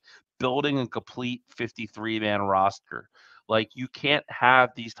about is building a complete 53-man roster. Like you can't have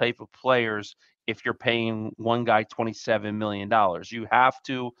these type of players if you're paying one guy $27 million. You have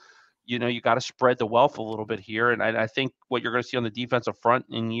to, you got to spread the wealth a little bit here. And I think what you're going to see on the defensive front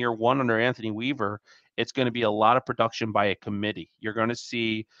in year one under Anthony Weaver, it's going to be a lot of production by a committee. You're going to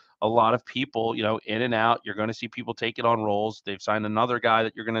see a lot of people, in and out. You're going to see people taking on roles. They've signed another guy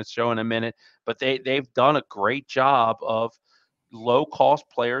that you're going to show in a minute, but they've done a great job of low cost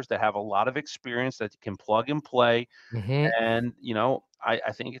players that have a lot of experience that can plug and play. And,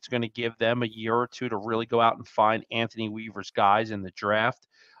 I think it's going to give them a year or two to really go out and find Anthony Weaver's guys in the draft.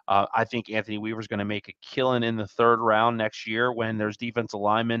 I think Anthony Weaver's going to make a killing in the third round next year when there's defensive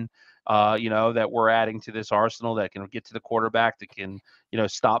linemen, that we're adding to this arsenal that can get to the quarterback, that can,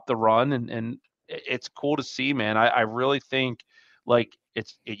 stop the run. And it's cool to see, man. I really think like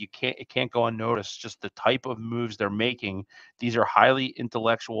it can't go unnoticed, just the type of moves they're making. These are highly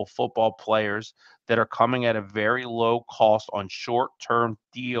intellectual football players that are coming at a very low cost on short-term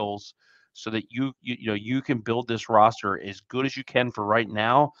deals so that you can build this roster as good as you can for right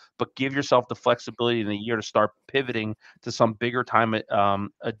now, but give yourself the flexibility in a year to start pivoting to some bigger time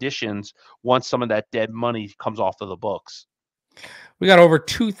additions once some of that dead money comes off of the books. We got over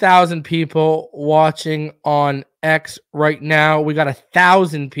 2,000 people watching on X right now. We got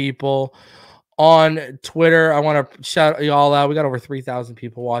 1,000 people on Twitter. I want to shout y'all out. We got over 3,000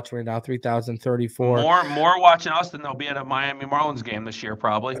 people watching right now. 3,034. More watching us than they'll be at a Miami Marlins game this year,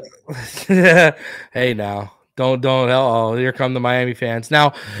 probably. Hey, now don't. Oh, here come the Miami fans.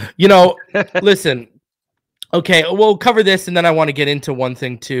 Now, listen. Okay, we'll cover this, and then I want to get into one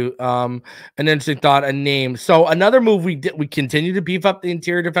thing too. An interesting thought, a name. So another move we continue to beef up the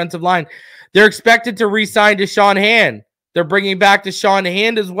interior defensive line. They're expected to re-sign DeShon Hand. They're bringing back DeShon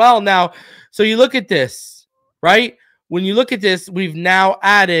Hand as well now. So you look at this, right? When you look at this, we've now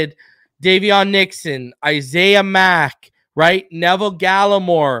added Davion Nixon, Isaiah Mack, right? Neville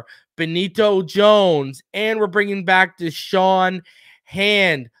Gallimore, Benito Jones, and we're bringing back DeShon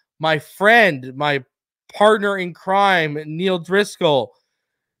Hand, my friend, my partner in crime, Neal Driscoll.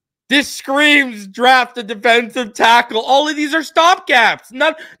 This screams draft a defensive tackle. All of these are stopgaps.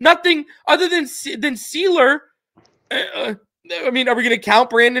 Nothing other than Sealer. I mean, are we going to count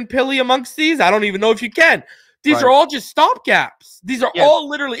Brandon Pilley amongst these? I don't even know if you can. These are all just stopgaps. These are all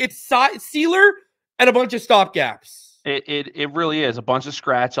literally, it's Sealer and a bunch of stopgaps. It really is a bunch of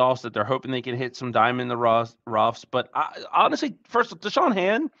scratch offs that they're hoping they can hit some diamond in the roughs. But honestly, first, DeShon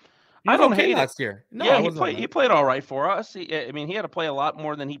Hand, I don't hate last year. No, yeah, he played all right for us. He had to play a lot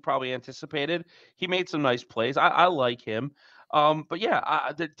more than he probably anticipated. He made some nice plays. I like him. But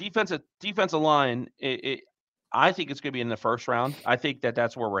yeah, the defensive line, I think it's going to be in the first round. I think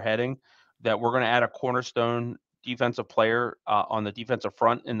that's where we're heading, that we're going to add a cornerstone defensive player on the defensive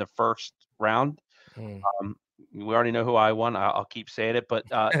front in the first round. We already know who I want. I'll keep saying it, but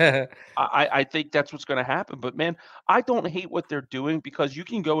I think that's what's going to happen. But man, I don't hate what they're doing, because you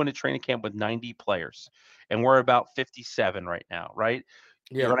can go into training camp with 90 players, and we're about 57 right now, right?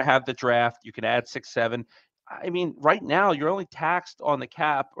 Yeah. You're going to have the draft. You can add 6, 7. I mean, right now you're only taxed on the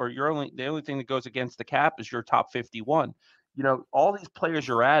cap, or the only thing that goes against the cap is your top 51. All these players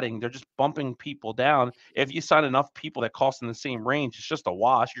you're adding, they're just bumping people down. If you sign enough people that cost in the same range, it's just a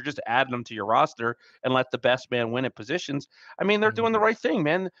wash. You're just adding them to your roster and let the best man win at positions. I mean, they're doing the right thing,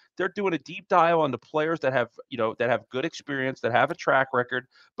 man. They're doing a deep dive on the players that have, that have good experience, that have a track record.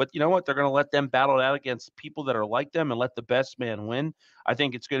 But you know what? They're going to let them battle it out against people that are like them and let the best man win. I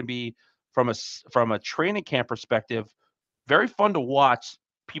think it's going to be, from a training camp perspective, very fun to watch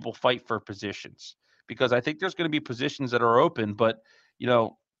people fight for positions. Because I think there's going to be positions that are open, but,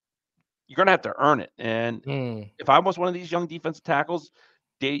 you're going to have to earn it. And if I was one of these young defensive tackles,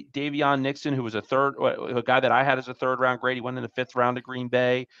 Davion Nixon, who was a guy that I had as a third-round grade, he went in the 5th round to Green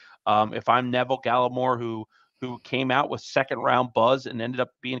Bay. If I'm Neville Gallimore, who came out with second-round buzz and ended up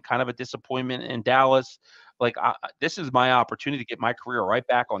being kind of a disappointment in Dallas, this is my opportunity to get my career right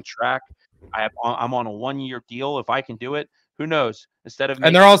back on track. I'm on a 1-year deal. If I can do it, who knows?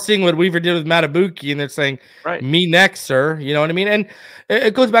 And they're all seeing what Weaver did with Matabuki, and they're saying, me next, sir. You know what I mean? And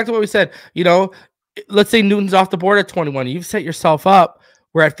it goes back to what we said. Let's say Newton's off the board at 21. You've set yourself up.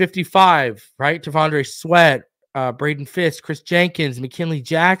 We're at 55, right? T'Vondre Sweat, Braden Fisk, Chris Jenkins, McKinley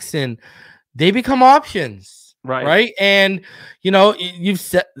Jackson. They become options, right? And, you've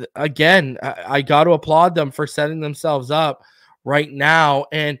set, again, I got to applaud them for setting themselves up right now.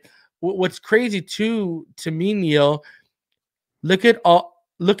 And what's crazy, too, to me, Neal, look at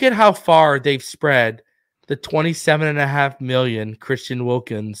look at how far they've spread the $27.5 million Christian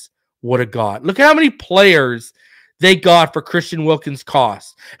Wilkins would have got. Look at how many players they got for Christian Wilkins'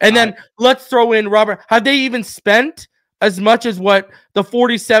 cost. And then let's throw in Robert. Have they even spent as much as what the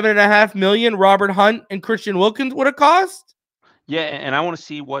 $47.5 million Robert Hunt and Christian Wilkins would have cost? Yeah, and I want to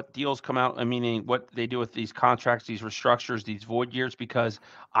see what deals come out. I mean, what they do with these contracts, these restructures, these void years, because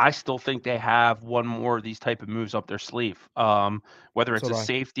I still think they have one more of these type of moves up their sleeve. Whether it's a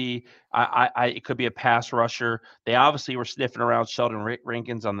safety, it could be a pass rusher. They obviously were sniffing around Sheldon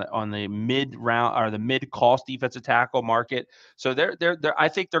Rankins on the mid round or the mid cost defensive tackle market. So I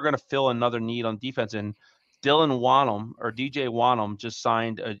think they're going to fill another need on defense. And Dylan Wanham or DJ Wanham just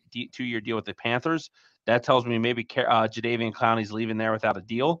signed a 2-year deal with the Panthers. That tells me maybe Jadeveon Clowney's leaving there without a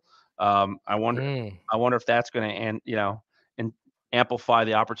deal. I wonder if that's going to amplify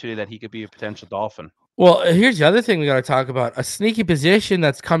the opportunity that he could be a potential Dolphin. Well, here's the other thing we got to talk about: a sneaky position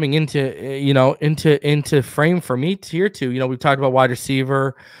that's coming into into frame for me here too. We've talked about wide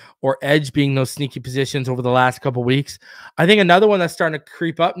receiver or edge being those sneaky positions over the last couple of weeks. I think another one that's starting to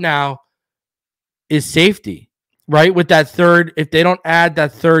creep up now is safety. Right, with that third, if they don't add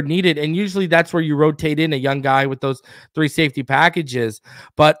that third needed, and usually that's where you rotate in a young guy with those 3 safety packages.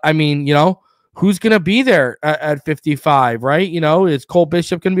 But I mean, who's going to be there at 55, right? Is Cole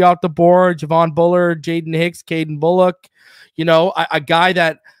Bishop going to be off the board? Javon Bullard, Jaden Hicks, Caden Bullock, a guy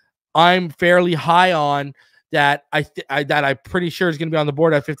that I'm fairly high on that I'm pretty sure is going to be on the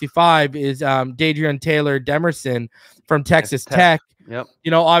board at 55 is Dadrian Taylor Demerson from Texas Tech. Yep.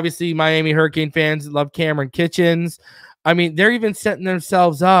 Obviously Miami Hurricane fans love Cameron Kitchens. I mean, they're even setting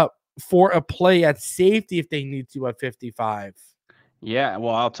themselves up for a play at safety if they need to at 55. Yeah,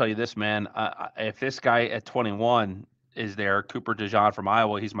 well, I'll tell you this, man. If this guy at 21 is there, Cooper DeJean from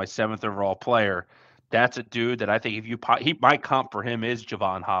Iowa, he's my 7th overall player. That's a dude that I think my comp for him is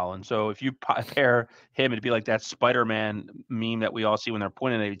Javon Holland. So if you pair him, it'd be like that Spider-Man meme that we all see when they're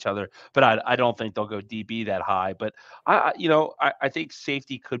pointing at each other. But I don't think they'll go DB that high. But I think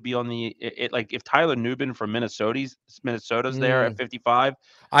safety could be on like if Tyler Nubin from Minnesota's there at 55.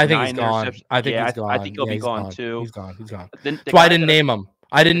 I think he's gone. I think he's gone. I think he'll be gone too. He's gone. That's why I didn't name him.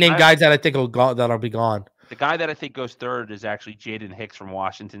 I didn't name guys that I think that'll be gone. The guy that I think goes third is actually Jaden Hicks from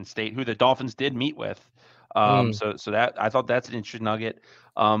Washington State, who the Dolphins did meet with. So that I thought that's an interesting nugget.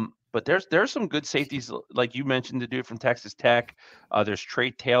 But there's some good safeties, like you mentioned, the dude from Texas Tech. There's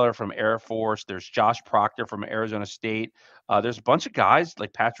Trey Taylor from Air Force. There's Josh Proctor from Arizona State. There's a bunch of guys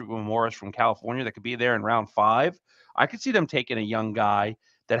like Patrick Morris from California that could be there in round 5. I could see them taking a young guy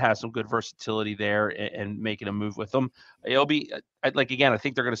that has some good versatility there and making a move with them. It'll be again, I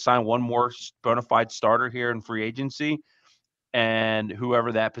think they're going to sign one more bona fide starter here in free agency. And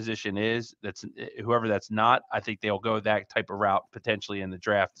whoever that position is, whoever that's not, I think they'll go that type of route potentially in the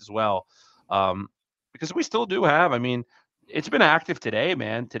draft as well. Because we still do have, I mean, it's been active today,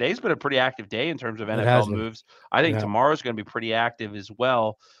 man. Today's been a pretty active day in terms of NFL moves. I think tomorrow's going to be pretty active as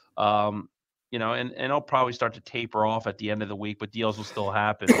well. And it'll probably start to taper off at the end of the week, but deals will still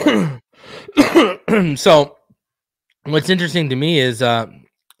happen. So what's interesting to me is, so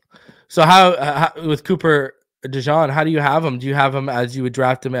how with Cooper DeJean, how do you have him? Do you have him as you would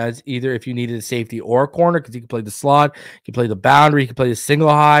draft him as either if you needed a safety or a corner? Because he can play the slot, he can play the boundary, he can play the single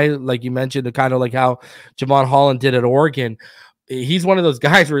high, like you mentioned, kind of like how Javon Holland did at Oregon. He's one of those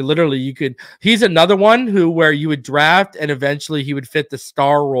guys where literally he's another one where you would draft and eventually he would fit the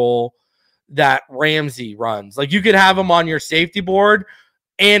star role that Ramsey runs. Like you could have him on your safety board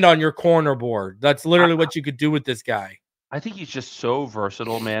and on your corner board. That's literally what you could do with this guy. I think he's just so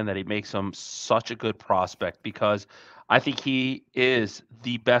versatile, man, that he makes him such a good prospect because I think he is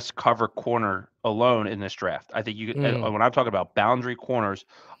the best cover corner alone in this draft. I think when I'm talking about boundary corners,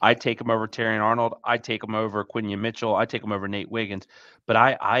 I take him over Terrion Arnold. I take him over Quinion Mitchell. I take him over Nate Wiggins. But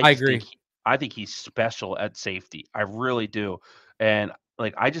I agree. I think he's special at safety. I really do. And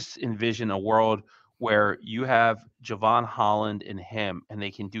I just envision a world where you have Javon Holland and him, and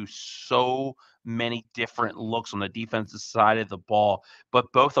they can do so many different looks on the defensive side of the ball,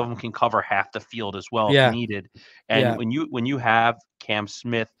 but both of them can cover half the field as well if needed. And when you have Cam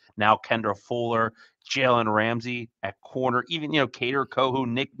Smith, now Kendall Fuller, Jalen Ramsey at corner, even Kader Kohu,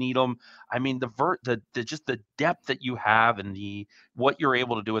 Nick Needham. I mean, just the depth that you have and what you're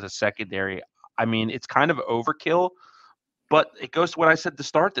able to do with a secondary. I mean, it's kind of overkill. But it goes to what I said to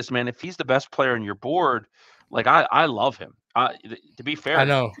start this, man. If he's the best player on your board, I love him. To be fair, I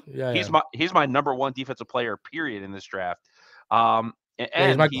know. He's my number 1 defensive player, period, in this draft.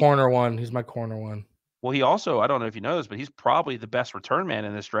 He's my corner one. He's my corner one. Well, he also, I don't know if you know this, but he's probably the best return man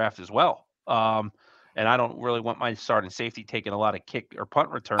in this draft as well. and I don't really want my starting safety taking a lot of kick or punt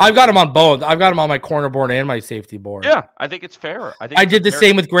returns. I've got him on both. I've got him on my corner board and my safety board. Yeah, I think it's fair. I think I did the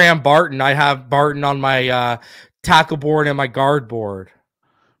same with Graham Barton. I have Barton on my tackle board and my guard board.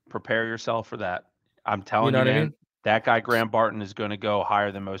 Prepare yourself for that. I'm telling You know you, what I man, mean? that guy Graham Barton is going to go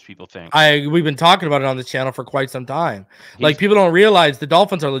higher than most people think. We've been talking about it on this channel for quite some time. Like, people don't realize the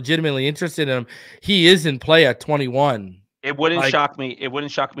Dolphins are legitimately interested in him. He is in play at 21. It wouldn't shock me. It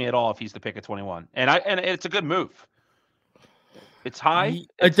wouldn't shock me at all if he's the pick at 21. And it's a good move. It's high.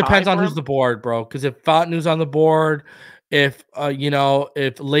 It depends on who's the board, bro. Because if Fontenot's on the board, if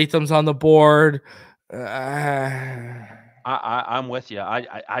Latham's on the board, I'm with you.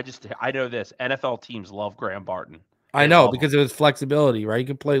 I know this. NFL teams love Graham Barton. I know because of his flexibility, right? You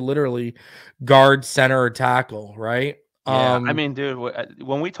can play literally guard, center, or tackle, right? Yeah, I mean, dude,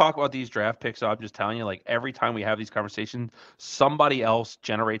 when we talk about these draft picks, I'm just telling you, like, every time we have these conversations, somebody else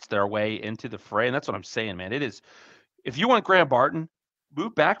generates their way into the fray, and that's what I'm saying, man. It is, if you want Graham Barton,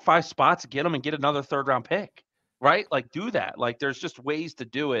 move back 5 spots, get him, and get another 3rd-round pick, right? Like, do that. Like, there's just ways to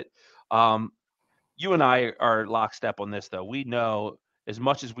do it. You and I are lockstep on this, though. We know, as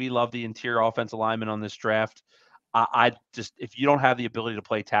much as we love the interior offensive lineman on this draft, I just, if you don't have the ability to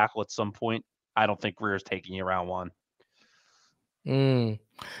play tackle at some point, I don't think Greer's taking you round 1. I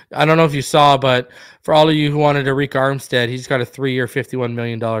don't know if you saw, but for all of you who wanted Arik Armstead, he's got a 3-year, $51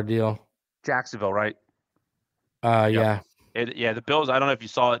 million deal. Jacksonville, right? Yeah. The Bills. I don't know if you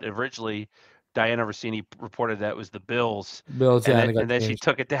saw it originally. Diana Rossini reported that it was the Bills. And then she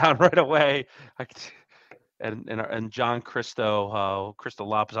took it down right away. And John Cristo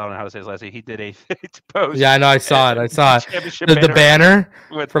Lopez, I don't know how to say his last name. He did a post. Yeah, I know. I saw it. The banner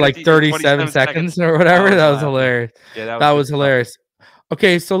for like 37 seconds or whatever. That was hilarious. Yeah, that was hilarious.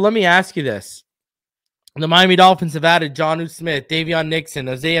 Okay, so let me ask you this. The Miami Dolphins have added Jonnu Smith, Davion Nixon,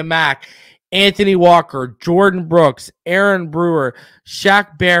 Isaiah Mack, Anthony Walker, Jordan Brooks, Aaron Brewer,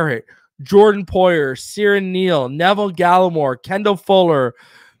 Shaq Barrett, Jordan Poyer, Ciaran Neal, Neville Gallimore, Kendall Fuller,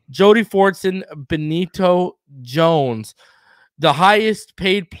 Jody Fortson, Benito Jones. The highest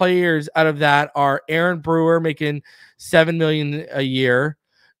paid players out of that are Aaron Brewer making $7 million a year,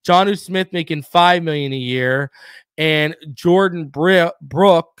 Jonnu Smith making $5 million a year, and Jordan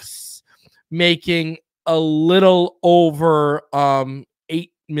Brooks making a little over $8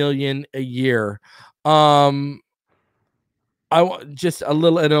 million a year. Just a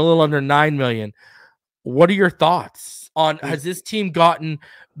little under $9 million. What are your thoughts on, has this team gotten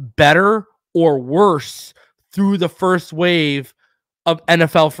better or worse through the first wave of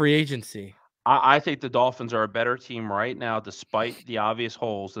NFL free agency? I think the Dolphins are a better team right now, despite the obvious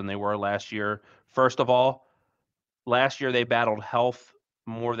holes, than they were last year. First of all, last year they battled health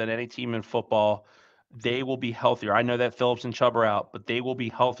more than any team in football. They will be healthier. I know that Phillips and Chubb are out, but they will be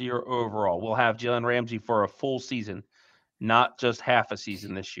healthier overall. We'll have Jalen Ramsey for a full season, not just half a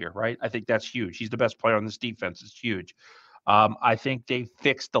season this year, right? I think that's huge. He's the best player on this defense. It's huge. I think they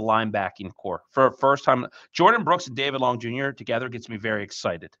fixed the linebacking core for a first time. Jordan Brooks and David Long Jr. together gets me very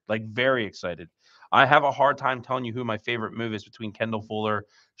excited, like very excited. I have a hard time telling you who my favorite move is between Kendall Fuller,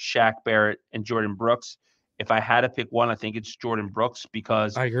 Shaq Barrett, and Jordan Brooks. If I had to pick one, I think it's Jordan Brooks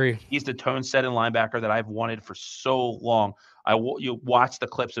because I agree. He's the tone-setting linebacker that I've wanted for so long. You watch the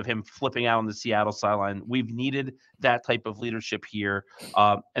clips of him flipping out on the Seattle sideline. We've needed that type of leadership here.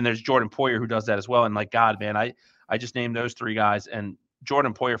 And there's Jordan Poyer who does that as well. And like, God, man, I just named those 3 guys, and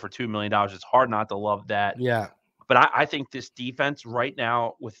Jordan Poyer for $2 million. It's hard not to love that. Yeah. But I think this defense right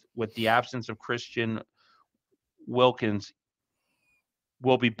now, with the absence of Christian Wilkins,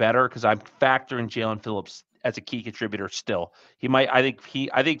 will be better because I'm factoring Jalen Phillips as a key contributor still. I think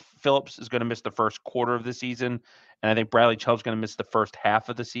Phillips is going to miss the first quarter of the season, and I think Bradley Chubb's going to miss the first half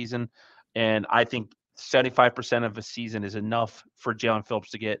of the season. And I think 75% of a season is enough for Jalen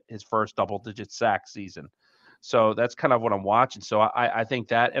Phillips to get his first double-digit sack season. So that's kind of what I'm watching. So I think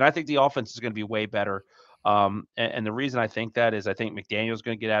that, and I think the offense is going to be way better. And the reason I think that is I think McDaniel's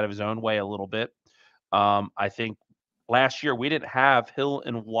going to get out of his own way a little bit. I think last year we didn't have Hill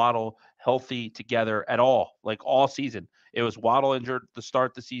and Waddle healthy together at all, like all season. It was Waddle injured to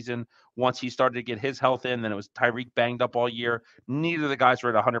start the season. Once he started to get his health in, then it was Tyreek banged up all year. Neither of the guys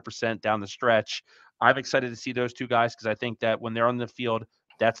were at 100% down the stretch. I'm excited to see those 2 guys because I think that when they're on the field,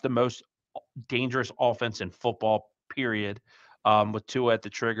 that's the most dangerous offense in football, period. With Tua at the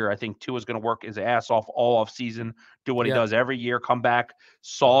trigger, I think Tua's going to work his ass off all off season, do what he does every year, come back,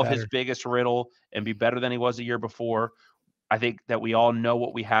 solve his biggest riddle, and be better than he was the year before. I think that we all know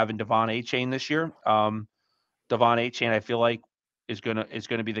what we have in Devon Achane this year. Devon Achane, I feel like, is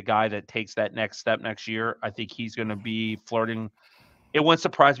gonna be the guy that takes that next step next year. I think he's going to be flirting It wouldn't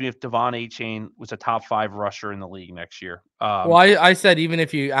surprise me if Devon Achane was a top 5 rusher in the league next year. Well, I said even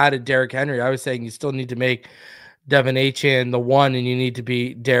if you added Derrick Henry, I was saying you still need to make Devon Achane the one, and you need to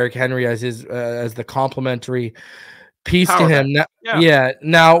be Derrick Henry as his as the complementary piece to him. Now, yeah.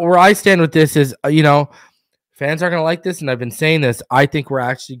 Now, where I stand with this is, fans aren't going to like this, and I've been saying this. I think we're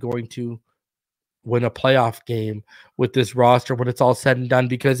actually going to win a playoff game with this roster when it's all said and done,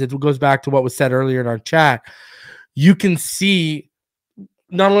 because it goes back to what was said earlier in our chat. You can see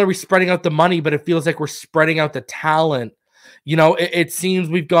not only are we spreading out the money, but it feels like we're spreading out the talent. It seems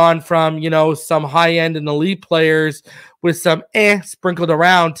we've gone from, some high-end and elite players with some sprinkled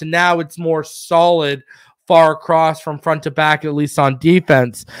around to now it's more solid far across from front to back, at least on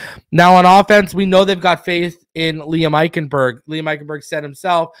defense. Now on offense, we know they've got faith in Liam Eichenberg. Liam Eichenberg said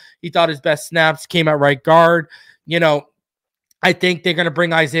himself he thought his best snaps came at right guard. I think they're going to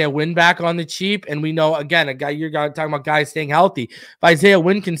bring Isaiah Wynn back on the cheap. And we know, again, you're talking about guys staying healthy. If Isaiah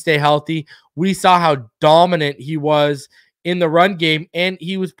Wynn can stay healthy, we saw how dominant he was in the run game, and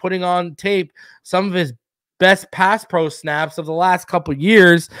he was putting on tape some of his best pass pro snaps of the last couple of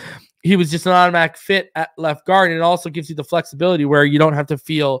years. He was just an automatic fit at left guard, and it also gives you the flexibility where you don't have to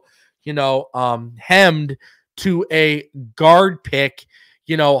feel, hemmed to a guard pick,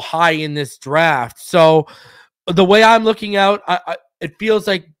 high in this draft. So the way I'm looking out, it feels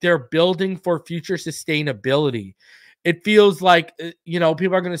like they're building for future sustainability. It feels like,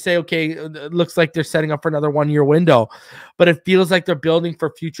 people are going to say, okay, it looks like they're setting up for another 1-year window, but it feels like they're building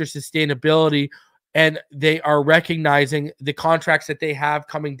for future sustainability, and they are recognizing the contracts that they have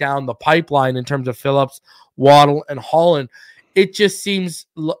coming down the pipeline in terms of Phillips, Waddle, and Holland. It just seems,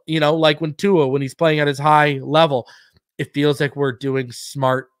 like when he's playing at his high level, it feels like we're doing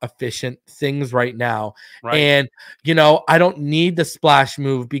smart, efficient things right now. Right. And, I don't need the splash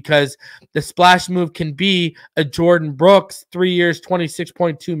move, because the splash move can be a Jordan Brooks, 3 years,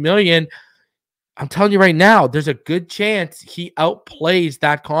 $26.2 million. I'm telling you right now, there's a good chance he outplays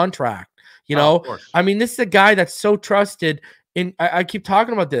that contract. This is a guy that's so trusted. I keep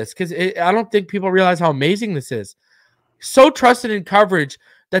talking about this because I don't think people realize how amazing this is. So trusted in coverage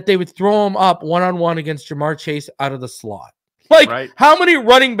that they would throw him up one-on-one against Jamar Chase out of the slot. How many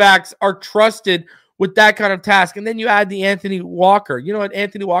running backs are trusted with that kind of task? And then you add the Anthony Walker. You know what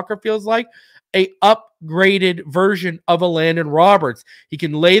Anthony Walker feels like? A upgraded version of a Landon Roberts. He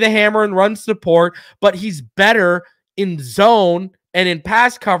can lay the hammer and run support, but he's better in zone and in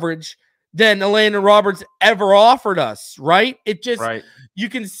pass coverage than Landon Roberts ever offered us, right? You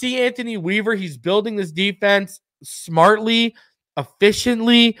can see Anthony Weaver. He's building this defense smartly,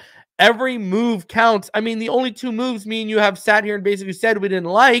 efficiently. Every move counts. The only 2 moves me and you have sat here and basically said we didn't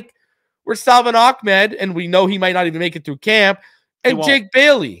like were Salvin Ahmed, and we know he might not even make it through camp, and Jake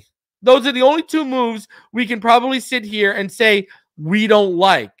Bailey. Those are the only 2 moves we can probably sit here and say we don't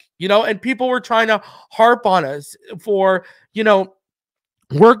like, and people were trying to harp on us for,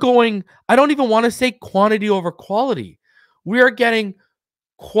 we're going, I don't even want to say quantity over quality. We are getting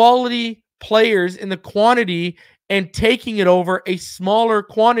quality players in the quantity and taking it over a smaller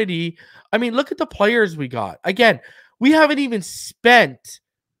quantity. Look at the players we got. Again, we haven't even spent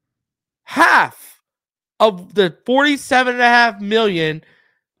half of the $47.5 million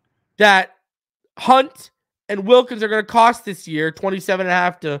that Hunt and Wilkins are going to cost this year.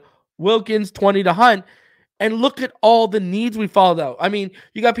 $27.5 to Wilkins, $20 to Hunt. And look at all the needs we followed out.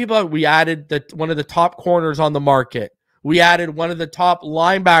 You got people we added one of the top corners on the market. We added one of the top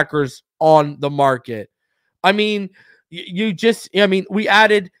linebackers on the market. We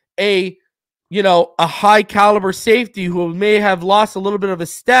added a high caliber safety who may have lost a little bit of a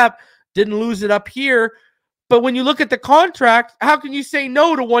step, didn't lose it up here. But when you look at the contract, how can you say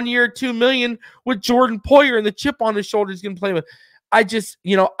no to 1 year, $2 million with Jordan Poyer and the chip on his shoulder he's going to play with?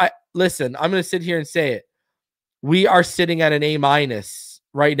 Listen, I'm going to sit here and say it. We are sitting at an A-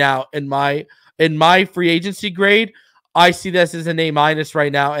 right now in my free agency grade. I see this as an A-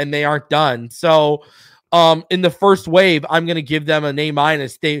 right now, and they aren't done. So in the first wave, I'm going to give them an A-.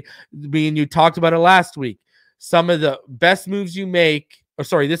 Me and you talked about it last week. Some of the best moves you make,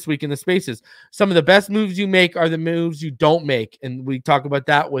 this week in the spaces, some of the best moves you make are the moves you don't make. And we talk about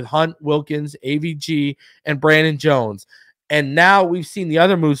that with Hunt, Wilkins, AVG, and Brandon Jones. And now we've seen the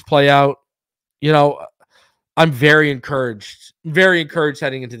other moves play out. I'm very encouraged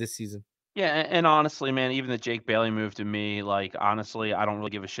heading into this season. Yeah, and honestly, man, even the Jake Bailey move to me, honestly, I don't really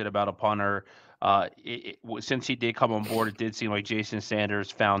give a shit about a punter. Since he did come on board, it did seem like Jason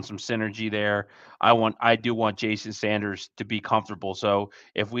Sanders found some synergy there. I do want Jason Sanders to be comfortable. So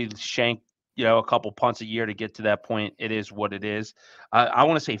if we shank, a couple punts a year to get to that point, it is what it is. I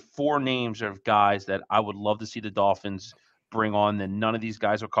want to say 4 names of guys that I would love to see the Dolphins bring on, then none of these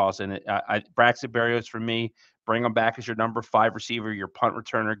guys will cost. And Braxton Berrios, for me, bring him back as your number 5 receiver, your punt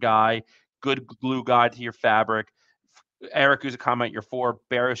returner guy, good glue guy to your fabric. Eric, who's a comment, your 4.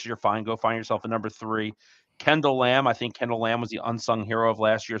 Berrios is your fine. Go find yourself a number 3. Kendall Lamb. I think Kendall Lamb was the unsung hero of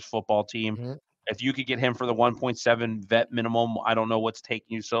last year's football team. Mm-hmm. If you could get him for the 1.7 vet minimum, I don't know what's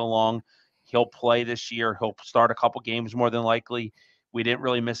taking you so long. He'll play this year. He'll start a couple games more than likely. We didn't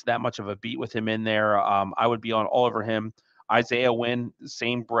really miss that much of a beat with him in there. I would be on all over him. Isaiah Wynn,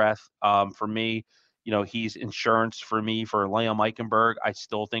 same breath. For me, he's insurance for me for Liam Eichenberg. I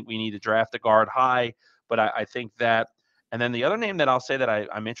still think we need to draft a guard high, but I think that. And then the other name that I'll say that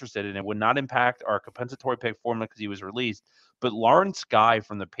I'm interested in, it would not impact our compensatory pick formula because he was released, but Lawrence Guy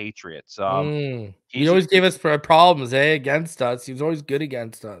from the Patriots. He always gave us problems, against us. He was always good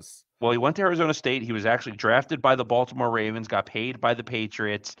against us. Well, he went to Arizona State. He was actually drafted by the Baltimore Ravens, got paid by the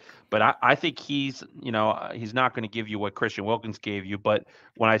Patriots. But I think he's not going to give you what Christian Wilkins gave you. But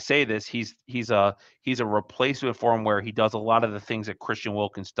when I say this, he's a replacement for him where he does a lot of the things that Christian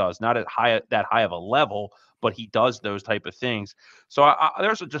Wilkins does. Not at that high of a level, but he does those type of things. So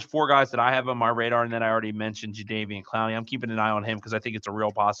there's just 4 guys that I have on my radar, and then I already mentioned Jadeveon Clowney. I'm keeping an eye on him because I think it's a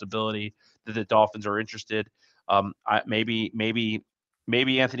real possibility that the Dolphins are interested.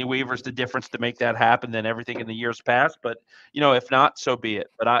 Maybe Anthony Weaver's the difference to make that happen than everything in the years past. But, if not, so be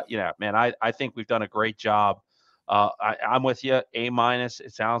it. But I think we've done a great job. I'm with you. A-.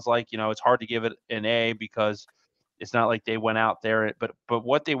 It sounds like, it's hard to give it an A because it's not like they went out there, but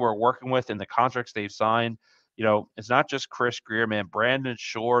what they were working with and the contracts they've signed, it's not just Chris Greer, man, Brandon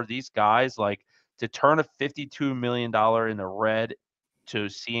Shore, these guys, like, to turn a $52 million in the red to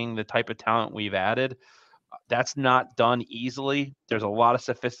seeing the type of talent we've added. That's not done easily. There's a lot of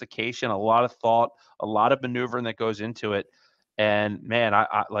sophistication, a lot of thought, a lot of maneuvering that goes into it. And man,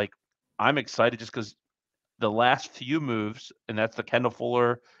 I'm excited just because the last few moves, and that's the Kendall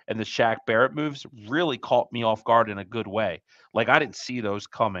Fuller and the Shaq Barrett moves, really caught me off guard in a good way. Like, I didn't see those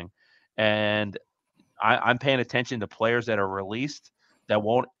coming. And I'm paying attention to players that are released that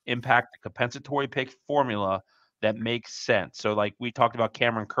won't impact the compensatory pick formula that makes sense. So like we talked about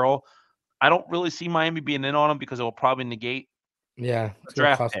Cameron Curl, I don't really see Miami being in on him because it will probably negate the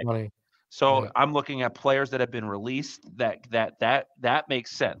draft pick. Money. So I'm looking at players that have been released that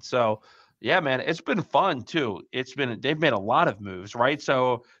makes sense. So yeah, man, it's been fun too. They've made a lot of moves, right?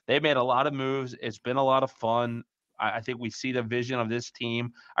 So they've made a lot of moves. It's been a lot of fun. I think we see the vision of this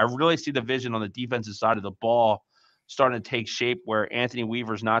team. I really see the vision on the defensive side of the ball starting to take shape where Anthony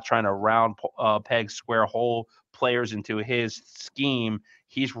Weaver's not trying to round peg square hole players into his scheme.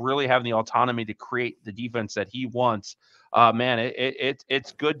 He's really having the autonomy to create the defense that he wants. Man,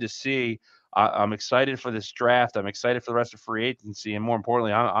 it's good to see. I'm excited for this draft. I'm excited for the rest of free agency, and more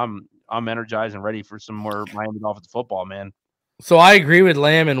importantly, I'm energized and ready for some more Miami Dolphins football, man. So I agree with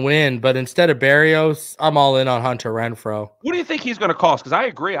Lamb and Wynn, but instead of Berrios, I'm all in on Hunter Renfrow. What do you think he's going to cost? Because I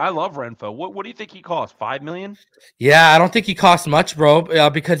agree, I love Renfrow. What do you think he costs? $5 million? Yeah, I don't think he costs much, bro,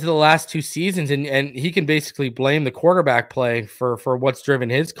 because of the last 2 seasons, and he can basically blame the quarterback play for what's driven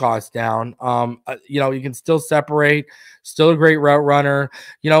his costs down. You can still separate, still a great route runner.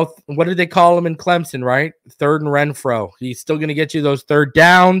 What did they call him in Clemson, right? Third and Renfrow. He's still going to get you those third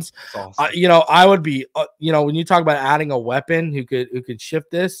downs. Awesome. I would be, when you talk about adding a weapon who could shift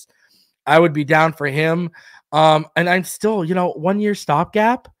this, I would be down for him. And I'm still, 1 year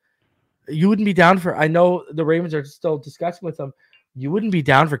stopgap. You wouldn't be down for, I know the Ravens are still discussing with him. You wouldn't be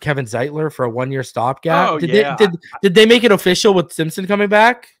down for Kevin Zeitler for a 1 year stopgap. Oh, Did they make it official with Simpson coming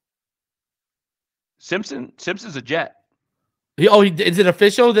back? Simpson's a Jet. Is it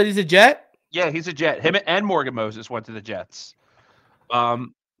official that he's a Jet? Yeah, he's a Jet. Him and Morgan Moses went to the Jets.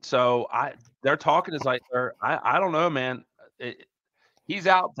 So they're talking to Zeitler. I don't know, man. He's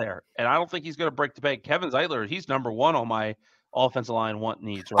out there, and I don't think he's going to break the bank. Kevin Zeitler, he's number 1 on my offensive line want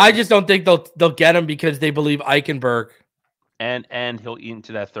needs. Right? I just don't think they'll get him because they believe Eichenberg, and he'll eat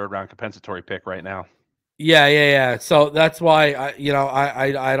into that 3rd round compensatory pick right now. Yeah. So that's why I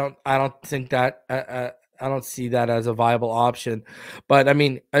don't think that I don't see that as a viable option. But I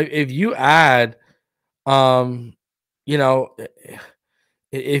mean, if you add,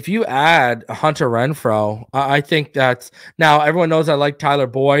 if you add Hunter Renfrow, I think that's now everyone knows I like Tyler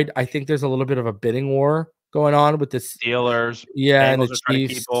Boyd. I think there's a little bit of a bidding war going on with the Steelers, and the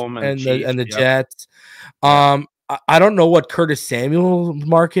Chiefs and the Jets. I don't know what Curtis Samuel's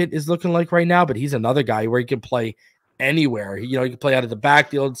market is looking like right now, but he's another guy where he can play anywhere. He can play out of the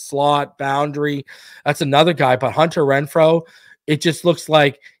backfield, slot, boundary. That's another guy. But Hunter Renfrow, it just looks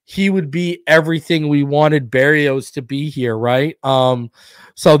like he would be everything we wanted Berrios to be here, right?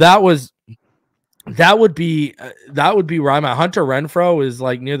 So that was That would be where I'm at. Hunter Renfrow is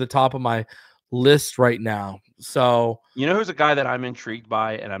like near the top of my list right now. So You know who's a guy that I'm intrigued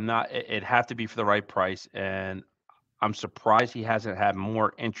by, and I'm not. It'd have to be for the right price, and I'm surprised he hasn't had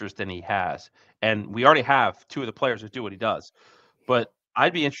more interest than he has. And we already have two of the players that do what he does. But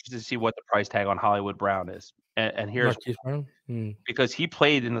I'd be interested to see what the price tag on Hollywood Brown is. And here's Marquise Brown? because he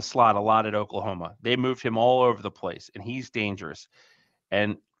played in the slot a lot at Oklahoma. They moved him all over the place, and he's dangerous.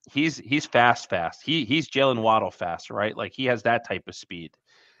 And he's fast. He's Jalen Waddle fast, right? Like he has that type of speed.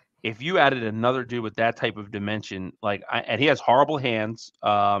 If you added another dude with that type of dimension, and he has horrible hands.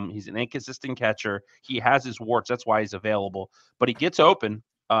 He's an inconsistent catcher. He has his warts. That's why he's available. But he gets open.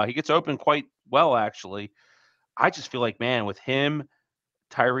 He gets open quite well, actually. I just feel like, man, with him,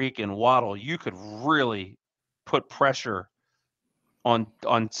 Tyreek, and Waddle, you could really put pressure on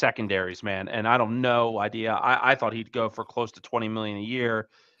secondaries, man. And I don't no idea. I thought he'd go for close to 20 million a year,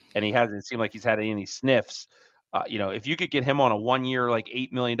 and he hasn't seemed like he's had any sniffs. If you could get him on a 1 year, like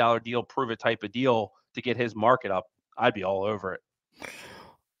 $8 million deal, prove it type of deal to get his market up, I'd be all over it.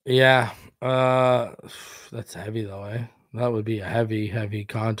 Yeah. That's heavy though, eh? That would be a heavy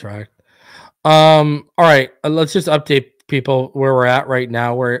contract. All right. Let's just update people where we're at right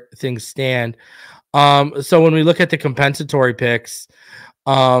now, where things stand. So when we look at the compensatory picks,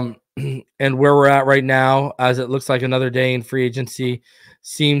 and where we're at right now, as it looks like another day in free agency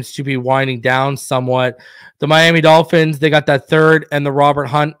seems to be winding down somewhat. The Miami Dolphins, they got that third and the Robert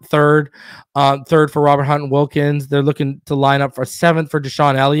Hunt third for Robert Hunt and Wilkins. They're looking to line up for seventh for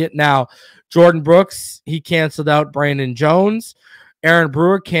DeShon Elliott. Now, Jordan Brooks, he canceled out Brandon Jones. Aaron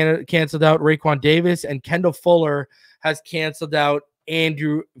Brewer canceled out Raekwon Davis, and Kendall Fuller has canceled out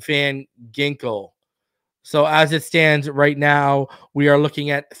Andrew Van Ginkel. So as it stands right now, we are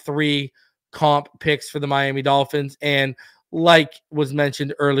looking at 3 comp picks for the Miami Dolphins. And like was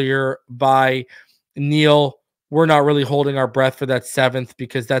mentioned earlier by Neal, we're not really holding our breath for that 7th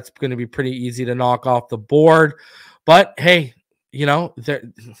because that's going to be pretty easy to knock off the board. But hey,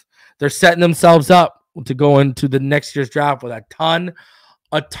 they're setting themselves up to go into the next year's draft with a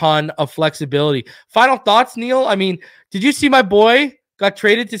ton of flexibility. Final thoughts, Neal? I mean, did you see my boy got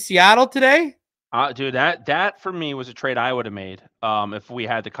traded to Seattle today? Dude, that for me was a trade I would have made if we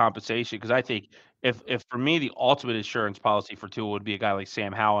had the compensation. Because I think if for me the ultimate insurance policy for Tua would be a guy like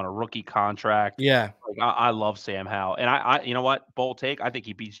Sam Howell on a rookie contract. Yeah. Like I love Sam Howell, and I you know what, bold take, I think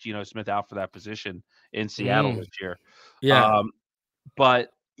he beats Geno Smith out for that position in Seattle this year. Yeah.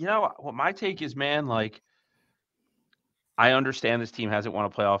 But what my take is, man, like I understand this team hasn't won a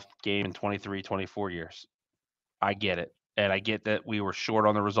playoff game in 23, 24 years. I get it. And I get that we were short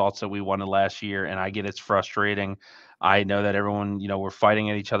on the results that we wanted last year, and I get it's frustrating. I know that everyone, we're fighting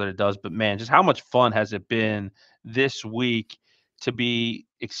at each other. It does, but man, just how much fun has it been this week to be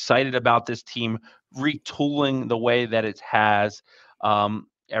excited about this team retooling the way that it has.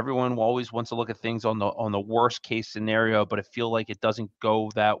 Everyone always wants to look at things on the worst case scenario, but I feel like it doesn't go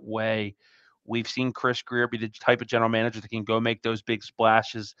that way. We've seen Chris Greer be the type of general manager that can go make those big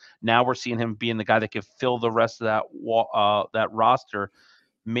splashes. Now we're seeing him being the guy that can fill the rest of that roster.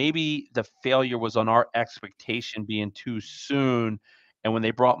 Maybe the failure was on our expectation being too soon. And when they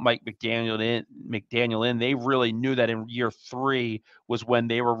brought Mike McDaniel in, they really knew that in year 3 was when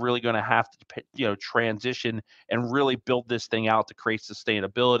they were really going to have to, transition and really build this thing out to create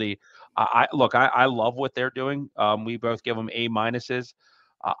sustainability. I love what they're doing. We both give them A-minuses.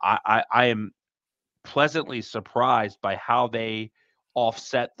 I am pleasantly surprised by how they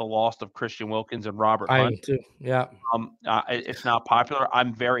offset the loss of Christian Wilkins and Robert I Hunt. am too. Yeah. It's not popular.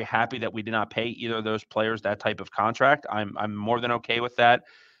 I'm very happy that we did not pay either of those players that type of contract. I'm more than okay with that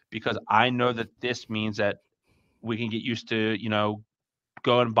because I know that this means that we can get used to,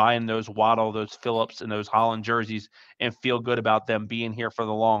 going and buying those Waddle, those Phillips, and those Holland jerseys and feel good about them being here for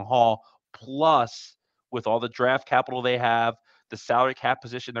the long haul. Plus, with all the draft capital they have, the salary cap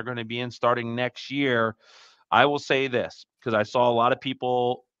position they're going to be in starting next year, I will say this because I saw a lot of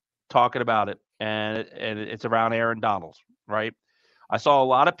people talking about it, and it's around Aaron Donald, right? I saw a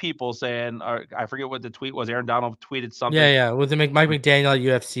lot of people saying, I forget what the tweet was. Aaron Donald tweeted something. Yeah. With the Mike McDaniel at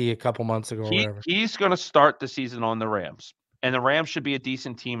UFC a couple months ago or whatever. He's going to start the season on the Rams, and the Rams should be a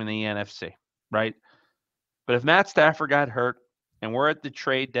decent team in the NFC, right? But if Matt Stafford got hurt, and we're at the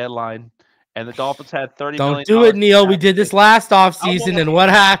trade deadline, and the Dolphins had $30 million. Don't do it, Neal. We did this last offseason, and what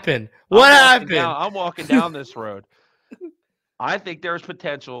happened? I'm walking down this road. I think there's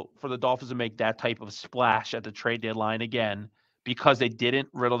potential for the Dolphins to make that type of splash at the trade deadline again because they didn't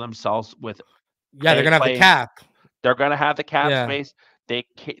riddle themselves with. Yeah, they're gonna have the cap. They're gonna have the cap space. They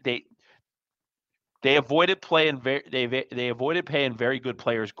avoided paying very good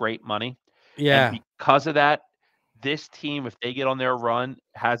players great money. Yeah. And because of that, this team, if they get on their run,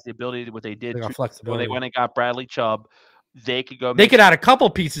 has the ability to what they did They got 2 years ago. flexibility. They went and got Bradley Chubb. They could go They make could add a couple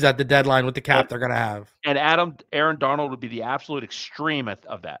pieces at the deadline with the cap they're going to have. and Aaron Donald would be the absolute extreme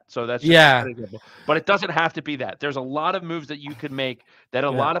of that. So that's just Yeah. an example. But it doesn't have to be that. There's a lot of moves that you could make that a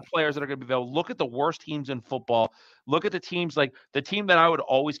lot of players that are going to be available. Look at the worst teams in football. Look at the teams like the team that I would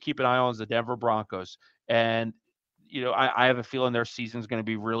always keep an eye on is the Denver Broncos. And I have a feeling their season's going to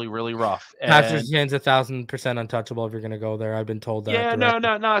be really, really rough. Patrick Surtain's 1,000% untouchable if you're going to go there. I've been told that. Yeah, no,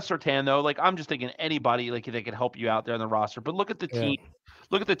 not Surtain though. Like I'm just thinking anybody like that could help you out there in the roster. But look at the team.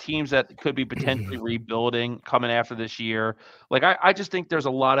 Look at the teams that could be potentially rebuilding coming after this year. Like I just think there's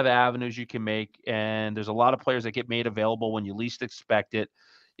a lot of avenues you can make, and there's a lot of players that get made available when you least expect it.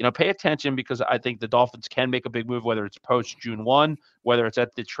 Pay attention because I think the Dolphins can make a big move, whether it's post June 1, whether it's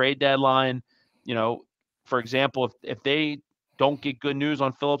at the trade deadline. For example, if they don't get good news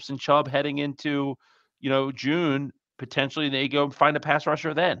on Phillips and Chubb heading into, June, potentially they go find a pass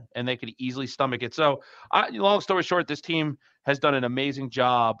rusher then, and they could easily stomach it. So, long story short, this team has done an amazing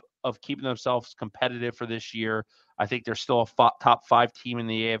job of keeping themselves competitive for this year. I think they're still a top 5 team in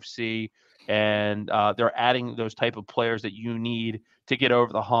the AFC, and they're adding those type of players that you need to get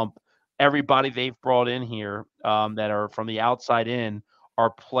over the hump. Everybody they've brought in here that are from the outside in are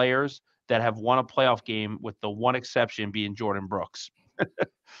players that have won a playoff game, with the one exception being Jordan Brooks.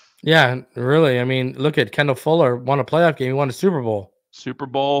 Yeah, really. I mean, look at Kendall Fuller won a playoff game. He won a Super Bowl.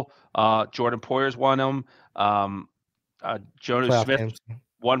 Jordan Poyer's won them. Jonas Smith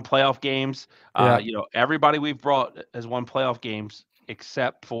won playoff games. Everybody we've brought has won playoff games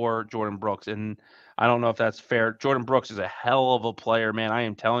except for Jordan Brooks. And I don't know if that's fair. Jordan Brooks is a hell of a player, man. I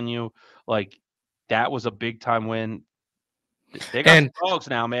am telling you, like, that was a big time win. They got some dogs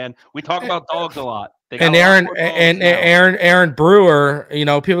now, man. We talk about dogs a lot. And Aaron Brewer,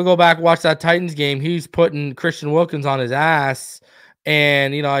 people go back and watch that Titans game. He's putting Christian Wilkins on his ass.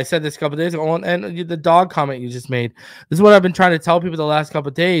 And, I said this a couple of days ago, and the dog comment you just made. This is what I've been trying to tell people the last couple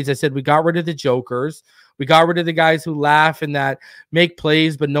of days. I said, we got rid of the jokers. We got rid of the guys who laugh and that make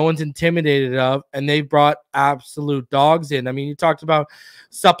plays, but no one's intimidated of, and they brought absolute dogs in. I mean, you talked about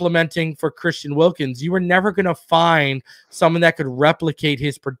supplementing for Christian Wilkins. You were never going to find someone that could replicate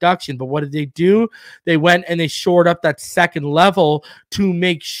his production, but what did they do? They went and they shored up that second level to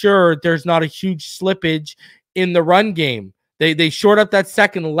make sure there's not a huge slippage in the run game. They shored up that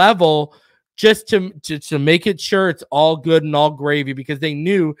second level just to make it sure it's all good and all gravy, because they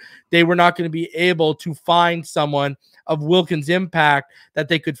knew they were not going to be able to find someone of Wilkins' impact that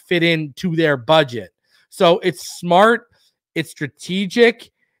they could fit into their budget. So it's smart, it's strategic,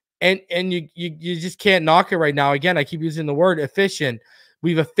 and you just can't knock it right now. Again, I keep using the word efficient.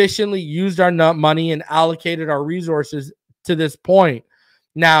 We've efficiently used our money and allocated our resources to this point.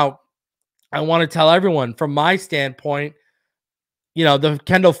 Now, I want to tell everyone from my standpoint, the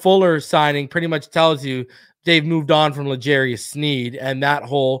Kendall Fuller signing pretty much tells you they've moved on from L'Jarius Sneed and that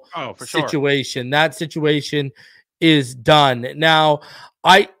whole situation. Sure. That situation is done. Now,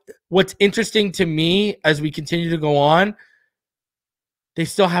 what's interesting to me as we continue to go on, they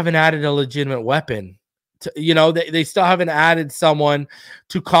still haven't added a legitimate weapon. They still haven't added someone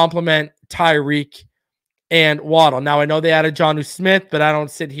to complement Tyreek and Waddle. Now, I know they added Jonnu Smith, but I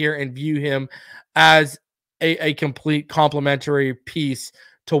don't sit here and view him as a complete complementary piece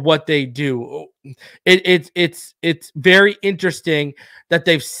to what they do. It's very interesting that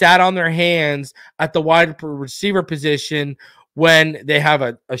they've sat on their hands at the wide receiver position when they have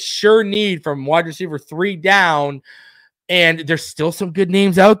a sure need from wide receiver 3 down, and there's still some good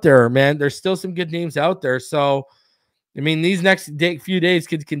names out there, man. There's still some good names out there. So, I mean, these next few days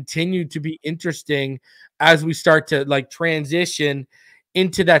could continue to be interesting as we start to transition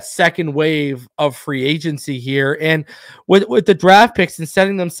into that second wave of free agency here. And with the draft picks and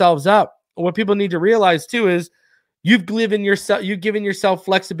setting themselves up, what people need to realize too is you've given yourself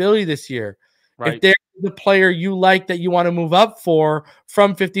flexibility this year. Right. If there's the player you like that you want to move up for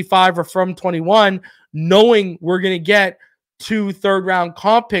from 55 or from 21, knowing we're going to get 2 third-round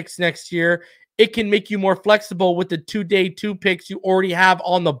comp picks next year, it can make you more flexible with the 2-day 2 picks you already have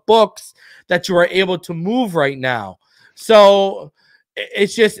on the books that you are able to move right now. So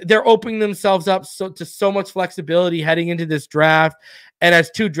it's just they're opening themselves up to so much flexibility heading into this draft. And as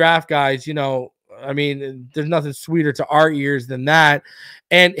 2 draft guys, I mean, there's nothing sweeter to our ears than that.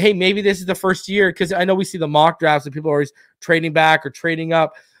 And hey, maybe this is the first year, because I know we see the mock drafts and people are always trading back or trading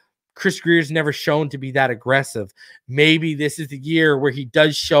up. Chris Greer's never shown to be that aggressive. Maybe this is the year where he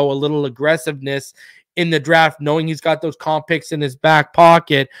does show a little aggressiveness in the draft, knowing he's got those comp picks in his back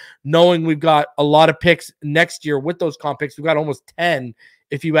pocket, knowing we've got a lot of picks next year with those comp picks. We've got almost 10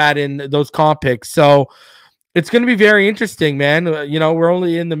 if you add in those comp picks. So it's going to be very interesting, man. You know, we're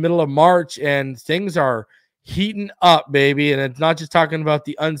only in the middle of March and things are heating up, baby. And it's not just talking about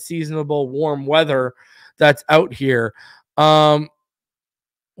the unseasonable warm weather that's out here. And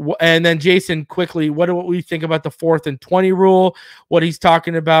then Jason, quickly, what do we think about the 4th and 20 rule? What he's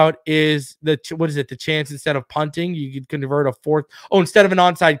talking about is the chance instead of punting, you could convert a fourth. Oh, instead of an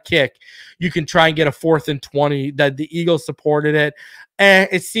onside kick, you can try and get a 4th and 20. That the Eagles supported it, and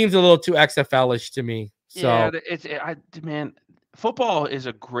it seems a little too XFL-ish to me. So yeah, man, football is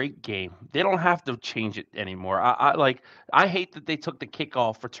a great game. They don't have to change it anymore. I hate that they took the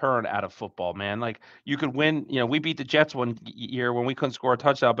kickoff return out of football, man. Like you could win, you know, we beat the Jets one year when we couldn't score a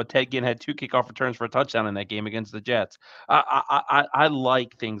touchdown, but Ted Ginn had 2 kickoff returns for a touchdown in that game against the Jets. I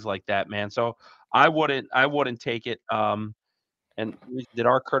like things like that, man. So I wouldn't take it. And did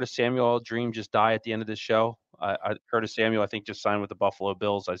our Curtis Samuel dream just die at the end of this show? Curtis Samuel, I think, just signed with the Buffalo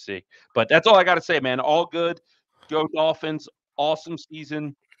Bills, I see. But that's all I got to say, man. All good. Go Dolphins. Awesome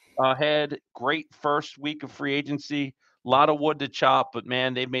season ahead. Great first week of free agency. A lot of wood to chop, but,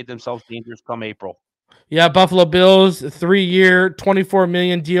 man, they've made themselves dangerous come April. Yeah, Buffalo Bills, 3-year, $24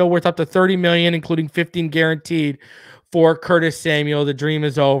 million deal worth up to $30 million, including 15 guaranteed for Curtis Samuel. The dream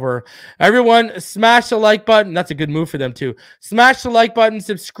is over. Everyone, smash the like button. That's a good move for them, too. Smash the like button.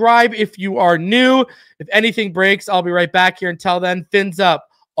 Subscribe if you are new. If anything breaks, I'll be right back here. Until then, fins up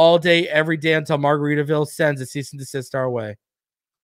all day, every day until Margaritaville sends a cease and desist our way.